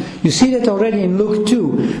point. You see that already in Luke 2.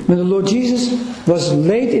 When the Lord Jesus was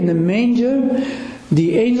laid in the manger,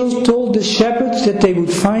 the angels told the shepherds that they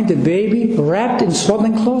would find the baby wrapped in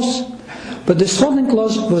swaddling cloths. But the swaddling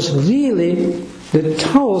cloths was really the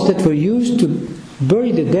towels that were used to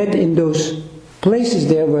bury the dead in those places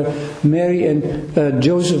there where Mary and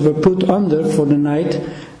Joseph were put under for the night.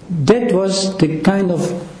 That was the kind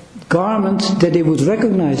of garment that they would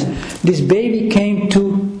recognize. This baby came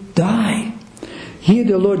to die. Here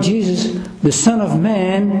the Lord Jesus, the Son of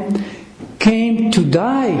Man, came to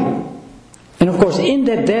die. And of course, in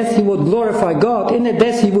that death he would glorify God. In that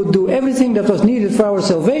death he would do everything that was needed for our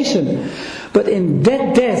salvation. But in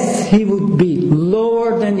that death he would be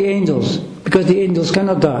lower than the angels, because the angels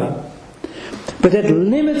cannot die. But that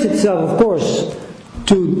limits itself, of course,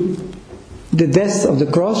 to the death of the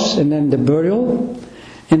cross and then the burial.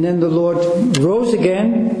 And then the Lord rose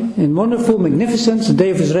again in wonderful magnificence, the day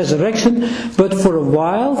of his resurrection. But for a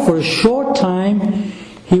while, for a short time,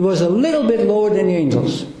 he was a little bit lower than the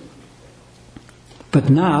angels. But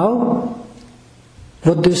now,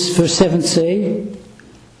 what does verse 7 say?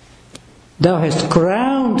 Thou hast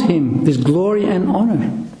crowned him with glory and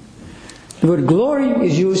honor. The word glory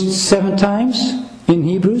is used 7 times in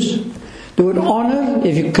Hebrews. The word honor,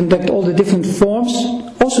 if you conduct all the different forms,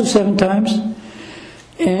 also 7 times.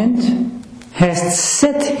 And hast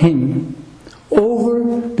set him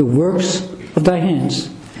over the works of thy hands.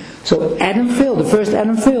 So Adam failed, the first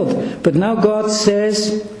Adam failed. But now God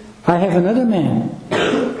says, I have another man.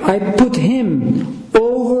 I put him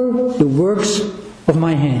over the works of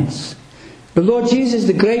my hands. The Lord Jesus,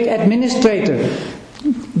 the great administrator.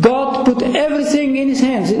 God put everything in his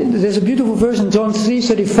hands. There's a beautiful verse in John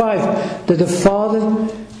 3:35 that the Father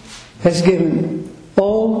has given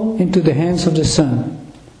all into the hands of the Son.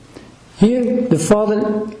 Here the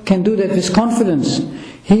Father can do that with confidence.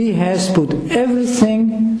 He has put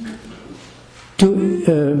everything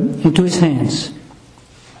into his hands.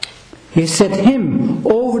 He set him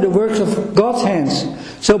over the works of God's hands.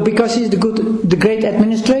 So because he's the great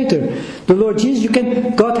administrator, the Lord Jesus,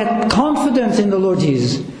 God had confidence in the Lord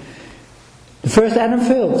Jesus. The first Adam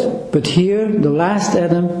failed, but here, the last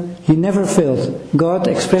Adam, he never failed. God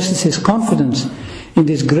expresses his confidence in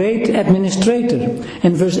this great administrator.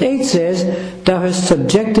 And verse 8 says, Thou hast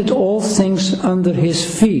subjected all things under his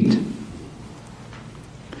feet.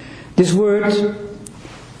 This word,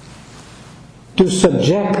 to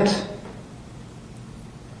subject,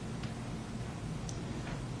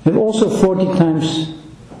 and also 40 times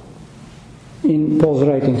in Paul's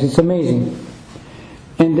writings. It's amazing.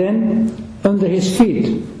 And then under his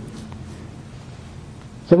feet.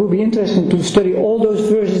 So it would be interesting to study all those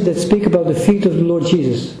verses that speak about the feet of the Lord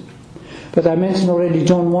Jesus. But I mentioned already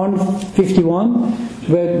John 1:51,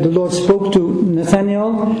 where the Lord spoke to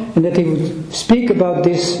Nathanael, and that he would speak about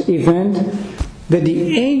this event, that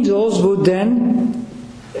the angels would then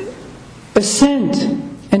ascend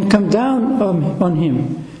and come down on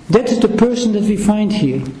him. That is the person that we find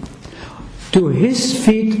here. To his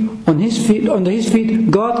feet, under his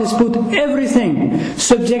feet, God has put everything,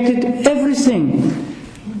 subjected everything.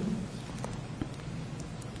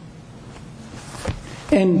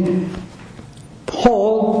 And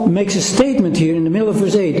Paul makes a statement here in the middle of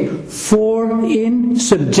verse 8. For in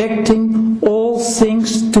subjecting all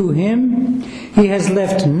things to him, he has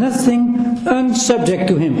left nothing unsubject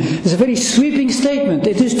to him. It's a very sweeping statement.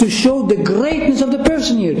 It is to show the greatness of the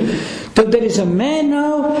person here. That there is a man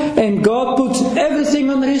now, and God puts everything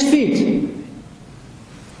under his feet.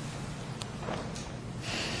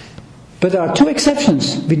 But there are 2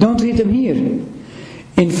 exceptions. We don't read them here.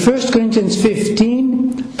 In 1 Corinthians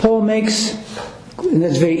 15, Paul makes and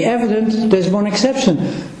that's very evident, there's one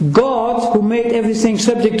exception. God, who made everything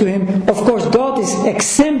subject to him, of course God is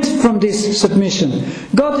exempt from this submission.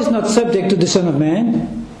 God is not subject to the Son of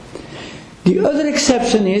Man. The other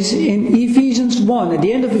exception is in Ephesians 1. At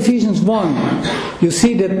the end of Ephesians 1, you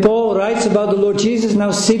see that Paul writes about the Lord Jesus now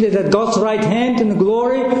seated at God's right hand in the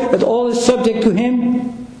glory, that all is subject to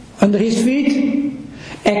him, under his feet,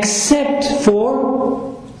 except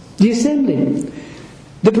for the assembly.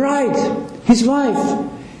 The bride, his wife,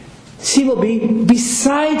 she will be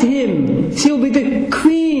beside him. She will be the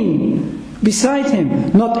queen beside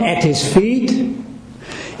him, not at his feet.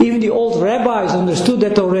 Even the old rabbis understood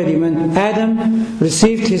that already. When Adam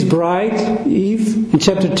received his bride, Eve, in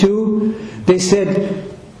chapter 2, they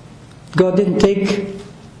said God didn't take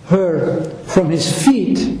her from his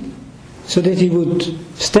feet so that he would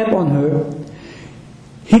step on her.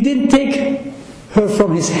 He didn't take her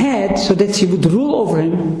from his head so that she would rule over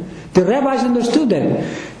him. The rabbis understood that.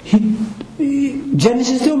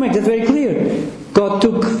 Genesis 2 makes that very clear. God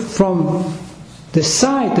took from the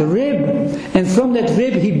side, the rib, and from that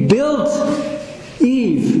rib he built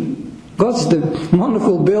Eve. God's the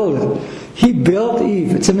wonderful builder. He built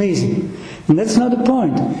Eve. It's amazing. And that's not the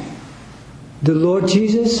point. The Lord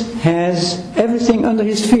Jesus has everything under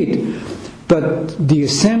his feet, but the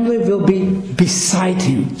assembly will be beside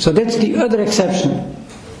him. So that's the other exception.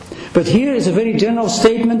 But here is a very general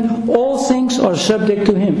statement. All things are subject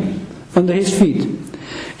to him, under his feet.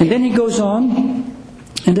 And then he goes on,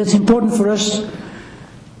 and that's important for us.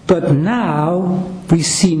 But now we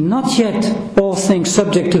see not yet all things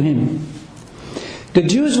subject to him. The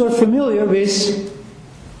Jews were familiar with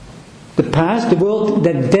the past, the world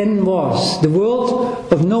that then was, the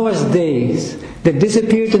world of Noah's days, that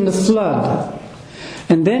disappeared in the flood.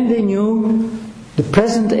 And then they knew the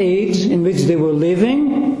present age in which they were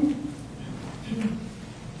living,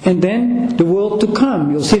 and then the world to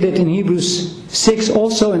come. You'll see that in Hebrews 6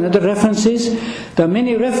 also, and other references. There are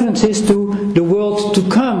many references to the world to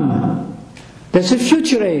come. That's a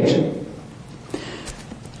future age.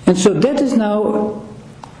 And so that is now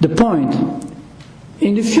the point.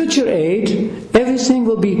 In the future age, everything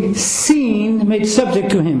will be seen, made subject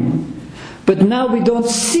to him. But now we don't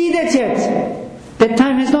see that yet. That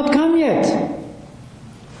time has not come yet.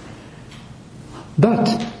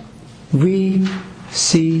 But we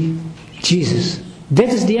see Jesus. That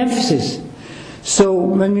is the emphasis. So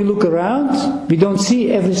when we look around, we don't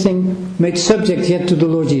see everything made subject yet to the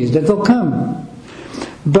Lord Jesus. That will come.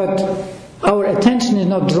 But our attention is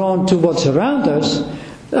not drawn to what's around us.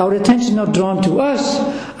 Our attention is not drawn to us.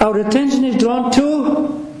 Our attention is drawn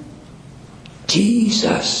to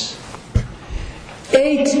Jesus.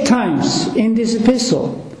 8 times in this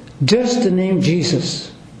epistle, just the name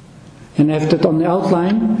Jesus. And I have that on the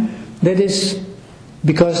outline. That is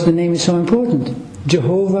because the name is so important.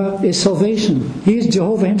 Jehovah is salvation. He is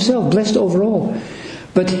Jehovah himself, blessed over all.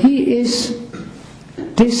 But he is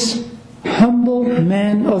this humble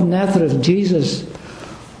man of Nazareth, Jesus,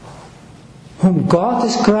 whom God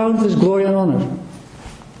has crowned with glory and honor.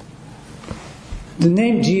 The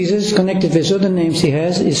name Jesus, connected with other names he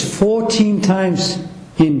has, is 14 times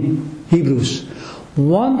in Hebrews.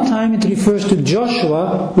 One time it refers to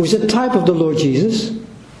Joshua, who is a type of the Lord Jesus,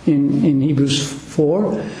 in Hebrews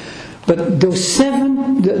 4. But those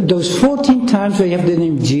 14 times where you have the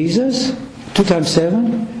name Jesus, 2 times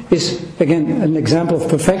 7, is again an example of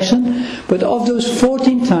perfection. But of those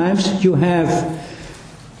 14 times, you have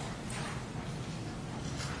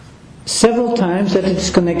several times that it is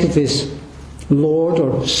connected with Lord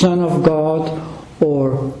or Son of God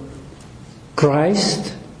or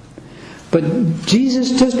Christ. But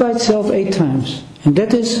Jesus just by itself 8 times. And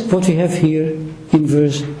that is what we have here in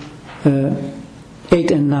verse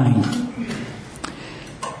 8 and 9.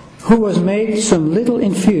 Who was made some little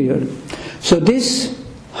inferior. So this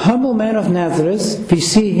humble man of Nazareth, we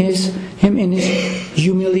see him in his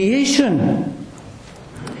humiliation.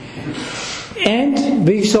 And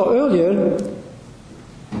we saw earlier,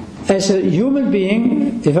 as a human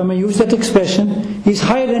being, if I may use that expression, he's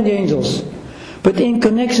higher than the angels. But in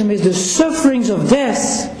connection with the sufferings of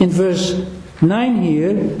death, in verse 9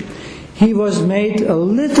 here, he was made a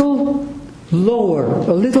little lower,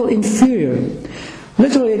 a little inferior.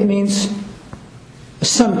 Literally it means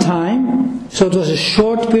some time, so it was a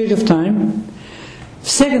short period of time.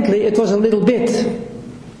 Secondly, it was a little bit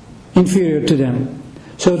inferior to them.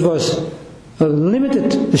 So it was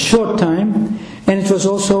a short time, and it was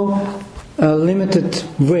also a limited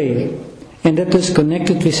way. And that is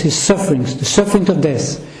connected with his sufferings, the sufferings of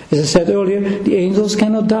death. As I said earlier, the angels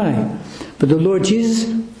cannot die. But the Lord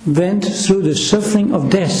Jesus went through the suffering of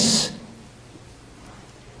death.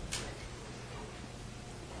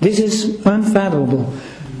 This is unfathomable.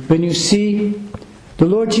 When you see the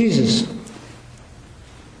Lord Jesus,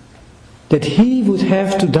 that He would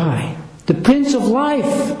have to die, the Prince of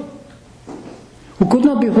Life, who could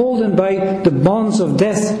not be holden by the bonds of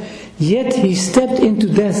death, yet He stepped into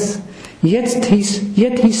death, yet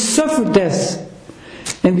He suffered death.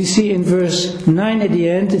 And we see in verse 9 at the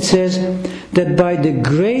end, it says that by the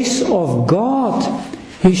grace of God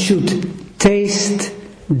He should taste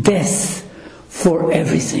death for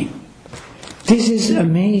everything. This is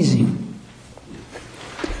amazing.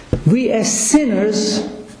 We as sinners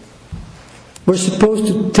were supposed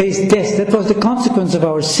to taste death. That was the consequence of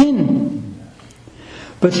our sin.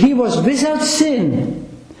 But He was without sin.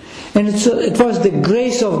 And it was the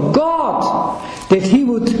grace of God that He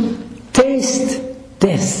would taste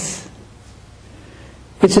death.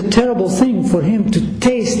 It's a terrible thing for Him to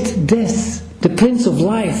taste death, the Prince of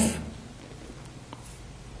Life.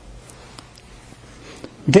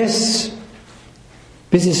 Death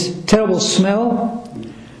with this terrible smell,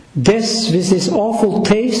 death with this awful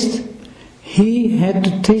taste, He had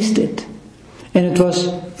to taste it. And it was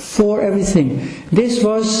for everything. This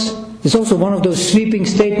is also one of those sweeping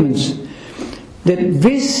statements, that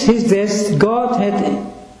with His death God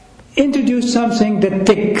had introduced something that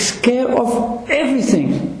takes care of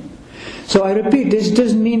everything. So I repeat, this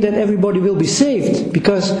doesn't mean that everybody will be saved,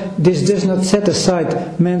 because this does not set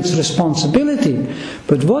aside man's responsibility.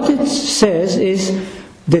 But what it says is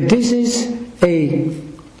that this is a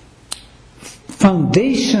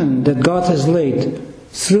foundation that God has laid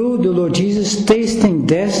through the Lord Jesus tasting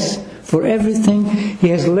death for everything. He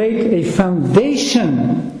has laid a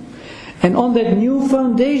foundation. And on that new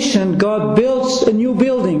foundation, God builds a new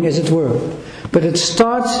building, as it were. But it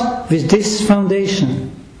starts with this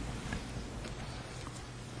foundation.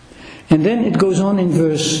 And then it goes on in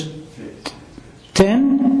verse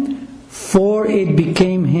 10, for it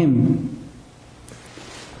became Him.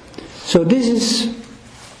 So this is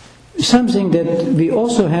something that we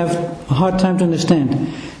also have a hard time to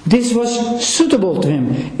understand. This was suitable to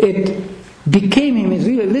Him. It became Him. It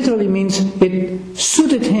really literally means it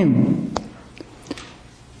suited Him.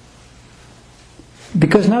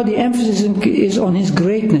 Because now the emphasis is on His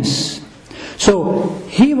greatness. So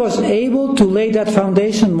He was able to lay that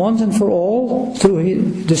foundation once and for all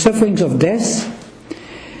through the sufferings of death.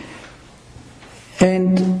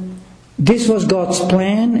 And this was God's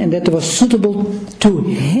plan, and that was suitable to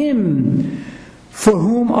Him, for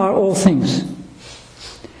whom are all things.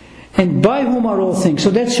 And by whom are all things.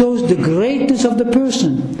 So that shows the greatness of the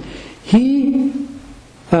person. He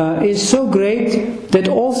is so great that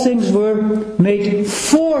all things were made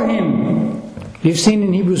for Him. You've seen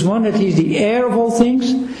in Hebrews 1 that He is the heir of all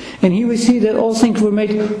things. And here we see that all things were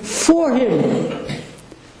made for Him.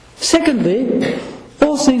 Secondly,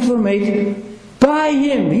 all things were made by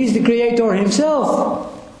Him. He's the Creator Himself.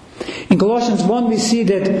 In Colossians 1 we see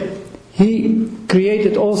that He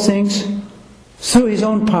created all things through His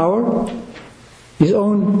own power, His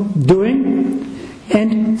own doing,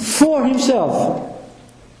 and for Himself.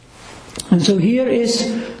 And so here is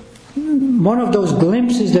one of those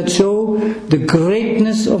glimpses that show the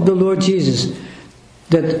greatness of the Lord Jesus.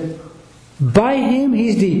 That by Him,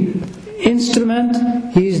 He's the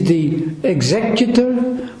instrument, He's the executor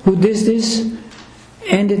who does this,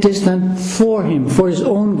 and it is done for Him, for His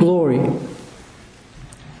own glory.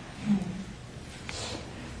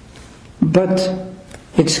 But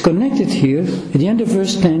it's connected here, at the end of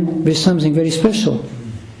verse 10, with something very special.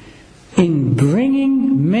 In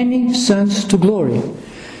bringing many sons to glory.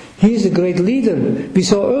 He is a great leader. We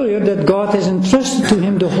saw earlier that God has entrusted to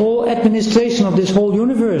Him the whole administration of this whole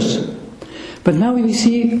universe. But now we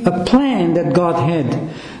see a plan that God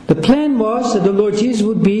had. The plan was that the Lord Jesus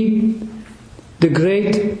would be the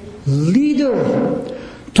great leader.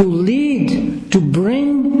 To lead, to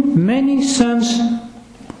bring many sons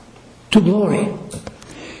to glory.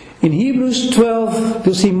 In Hebrews 12,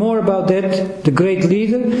 you'll see more about that, the great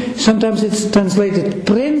leader. Sometimes it's translated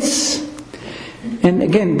prince. And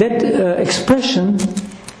again, that expression,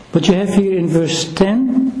 what you have here in verse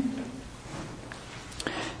 10,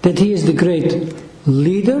 that He is the great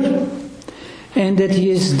leader, and that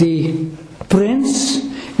He is the prince.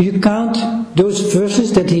 You count those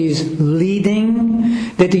verses that He is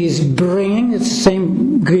leading, that He is bringing, it's the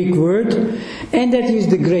same Greek word, and that He is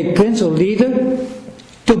the great prince or leader,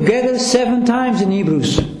 together 7 times in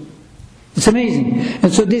Hebrews. It's amazing.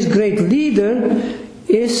 And so this great leader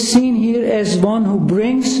is seen here as one who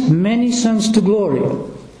brings many sons to glory.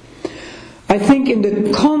 I think in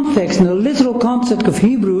the context, in the literal context of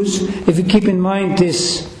Hebrews, if you keep in mind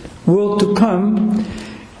this world to come,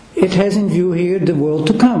 it has in view here the world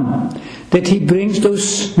to come. that he brings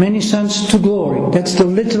those many sons to glory. That's the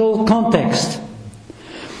literal context.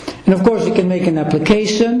 And of course we can make an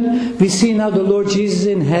application. We see now the Lord Jesus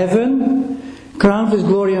in heaven, crowned with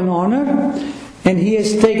glory and honor, and he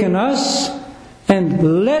has taken us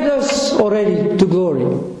and led us already to glory.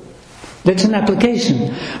 That's an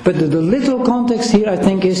application. But the literal context here, I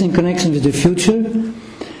think, is in connection with the future.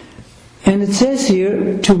 And it says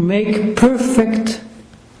here, to make perfect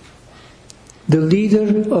the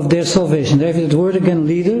leader of their salvation. There is the word again,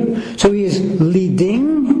 leader. So he is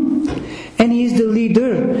leading, and he is the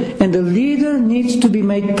leader. And the leader needs to be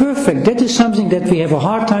made perfect. That is something that we have a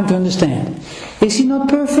hard time to understand. Is he not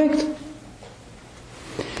perfect?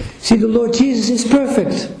 See, the Lord Jesus is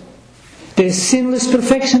perfect. There is sinless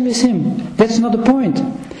perfection with him. That's not the point.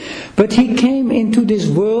 But he came into this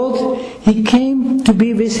world. He came to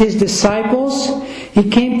be with his disciples. He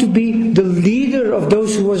came to be the leader of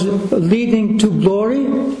those who was leading to glory.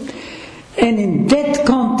 And in that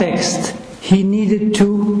context, he needed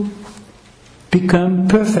to become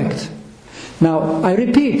perfect. Now, I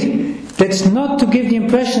repeat, that's not to give the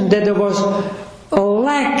impression that there was a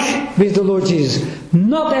lack with the Lord Jesus.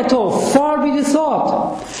 Not at all. Far be the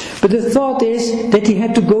thought. But the thought is that he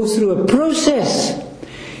had to go through a process.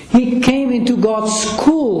 He came into God's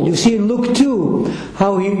school. You see in Luke 2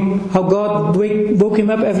 how God woke him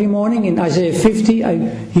up every morning. In Isaiah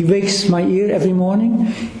 50, he wakes my ear every morning.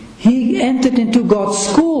 He entered into God's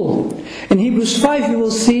school. In Hebrews 5 you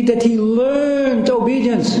will see that he learned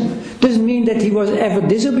obedience. Doesn't mean that he was ever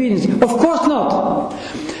disobedient. Of course not.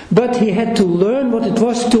 But he had to learn what it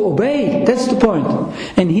was to obey. That's the point.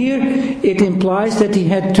 And here it implies that he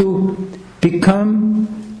had to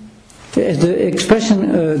become, as the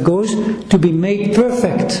expression goes, to be made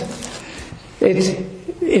perfect. It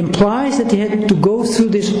implies that he had to go through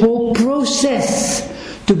this whole process,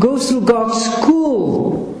 to go through God's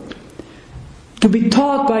school, to be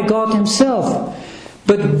taught by God himself.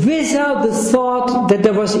 But without the thought that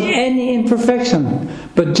there was any imperfection,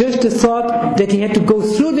 but just the thought that he had to go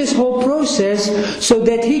through this whole process so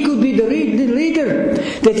that he could be the leader,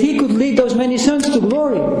 that he could lead those many sons to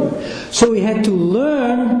glory. So he had to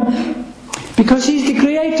learn, because he's the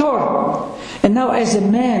creator. And now as a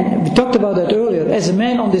man, we talked about that earlier, as a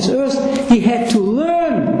man on this earth, he had to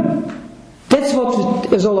learn. That's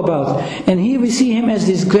what it's all about. And here we see him as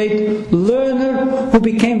this great learner who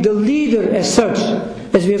became the leader as such,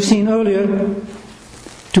 as we have seen earlier,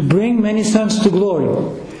 to bring many sons to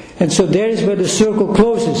glory. And so there is where the circle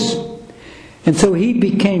closes. And so he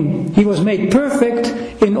was made perfect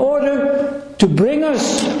in order to bring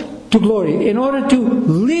us to glory, in order to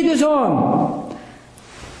lead us on.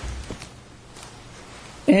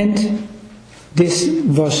 And this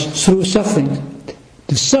was through suffering.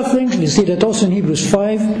 The sufferings, we see that also in Hebrews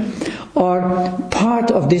 5, are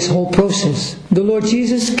part of this whole process. The Lord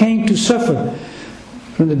Jesus came to suffer.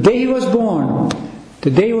 From the day he was born, the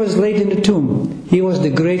day he was laid in the tomb, he was the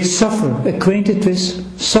great sufferer, acquainted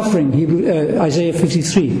with suffering, Isaiah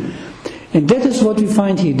 53. And that is what we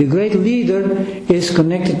find here. The great leader is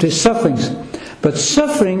connected with sufferings. But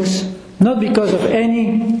sufferings, not because of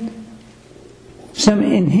some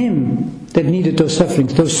in him that needed those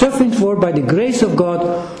sufferings. Those sufferings were by the grace of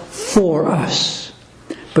God for us.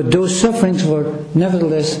 But those sufferings were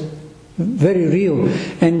nevertheless very real.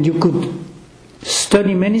 And you could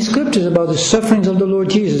study many scriptures about the sufferings of the Lord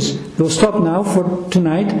Jesus. We'll stop now for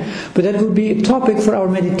tonight. But that would be a topic for our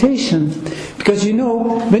meditation. Because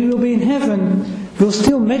when we'll be in heaven, we'll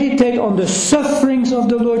still meditate on the sufferings of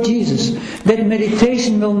the Lord Jesus. That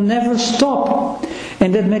meditation will never stop.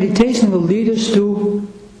 And that meditation will lead us to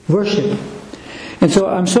worship. And so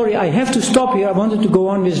I'm sorry, I have to stop here. I wanted to go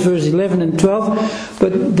on with verse 11 and 12.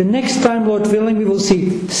 But the next time, Lord willing, we will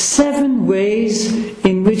see 7 ways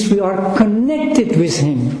in which we are connected with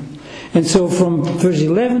him. And so from verse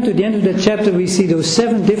 11 to the end of the chapter, we see those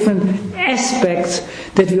 7 different aspects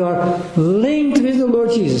that we are linked with the Lord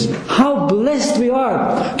Jesus. How blessed we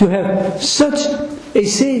are to have such a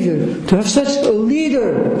Savior, to have such a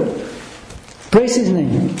leader. Praise his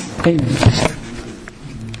name. Amen.